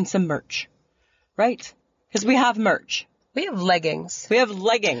about buying some merch. Right? Because we have merch. We have leggings.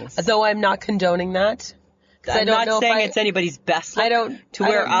 Though I'm not condoning that. I'm not saying it's anybody's best look to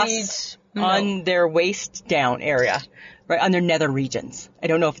wear us on their waist down area. Right, on their nether regions. I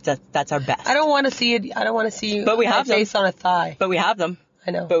don't know if that's our best. I don't want to see it. I don't want to see but we have my face on a thigh. But we have them.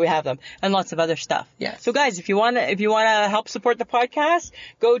 I know. But we have them. And lots of other stuff. Yes. So guys, if you want to help support the podcast,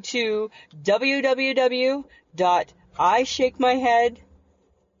 go to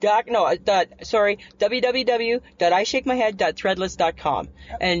www.ishakemyhead.threadless.com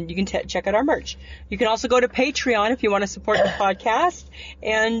and you can check out our merch. You can also go to Patreon if you want to support the podcast,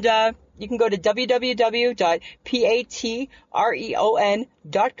 and you can go to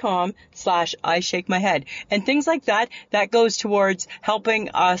www.patreon.com/ishakemyhead. And things like that goes towards helping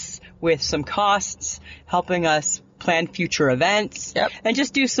us with some costs, helping us plan future events, and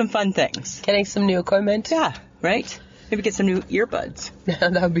just do some fun things. Getting some new equipment. Yeah, right? Maybe get some new earbuds.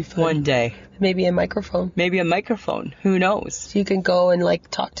 That would be fun. One day. Maybe a microphone. Who knows? So you can go and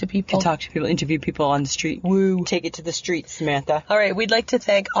talk to people. Interview people on the street. Woo. Take it to the streets, Samantha. All right. We'd like to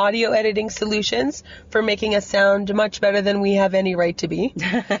thank Audio Editing Solutions for making us sound much better than we have any right to be.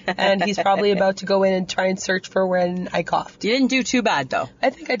 And he's probably about to go in and try and search for when I coughed. You didn't do too bad, though. I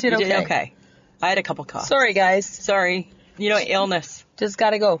think I did okay. You did okay. I had a couple coughs. Sorry, guys. Sorry. Illness. Just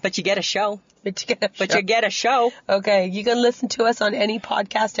gotta go. But you get a show. But you get a show. Okay, you can listen to us on any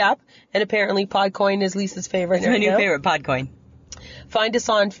podcast app, and apparently Podcoin is Lisa's favorite. It's my new favorite, Podcoin. Find us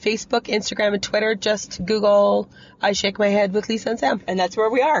on Facebook, Instagram, and Twitter. Just Google I Shake My Head with Lisa and Sam. And that's where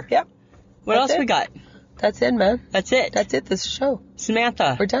we are. Yep. What else we got? That's it, man. That's it. That's it, this show.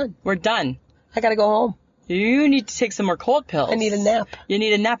 Samantha. We're done. We're done. I gotta go home. You need to take some more cold pills. I need a nap. You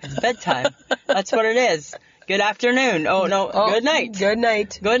need a nap. It's bedtime. That's what it is. Good afternoon. Oh, no. Good night. Good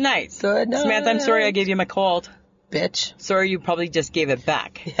night. Good night. Good night. Samantha, I'm sorry I gave you my cold. Bitch. Sorry you probably just gave it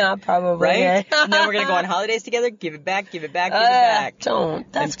back. Yeah, probably. Right? And then we're going to go on holidays together. Give it back, give it back, give it back.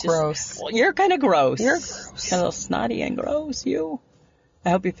 Don't. That's gross. Well, you're kind of gross. You're gross. Kind of a little snotty and gross, you. I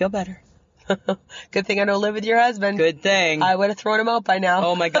hope you feel better. Good thing I don't live with your husband. Good thing. I would have thrown him out by now.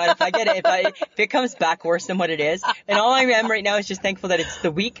 Oh my God, if it comes back worse than what it is, and all I am right now is just thankful that it's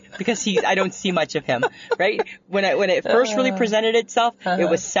the week, because I don't see much of him, right? When it first really presented itself, it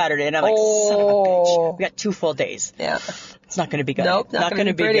was Saturday, and I'm like, son of a bitch, we got 2 full days. Yeah. It's not going to be good. Nope, not going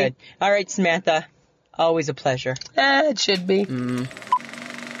to be good. All right, Samantha, always a pleasure. It should be. This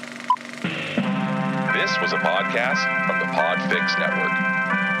was a podcast from the Podfix Network.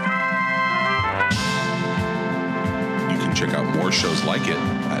 You can check out more shows like it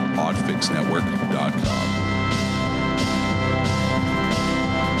at podfixnetwork.com.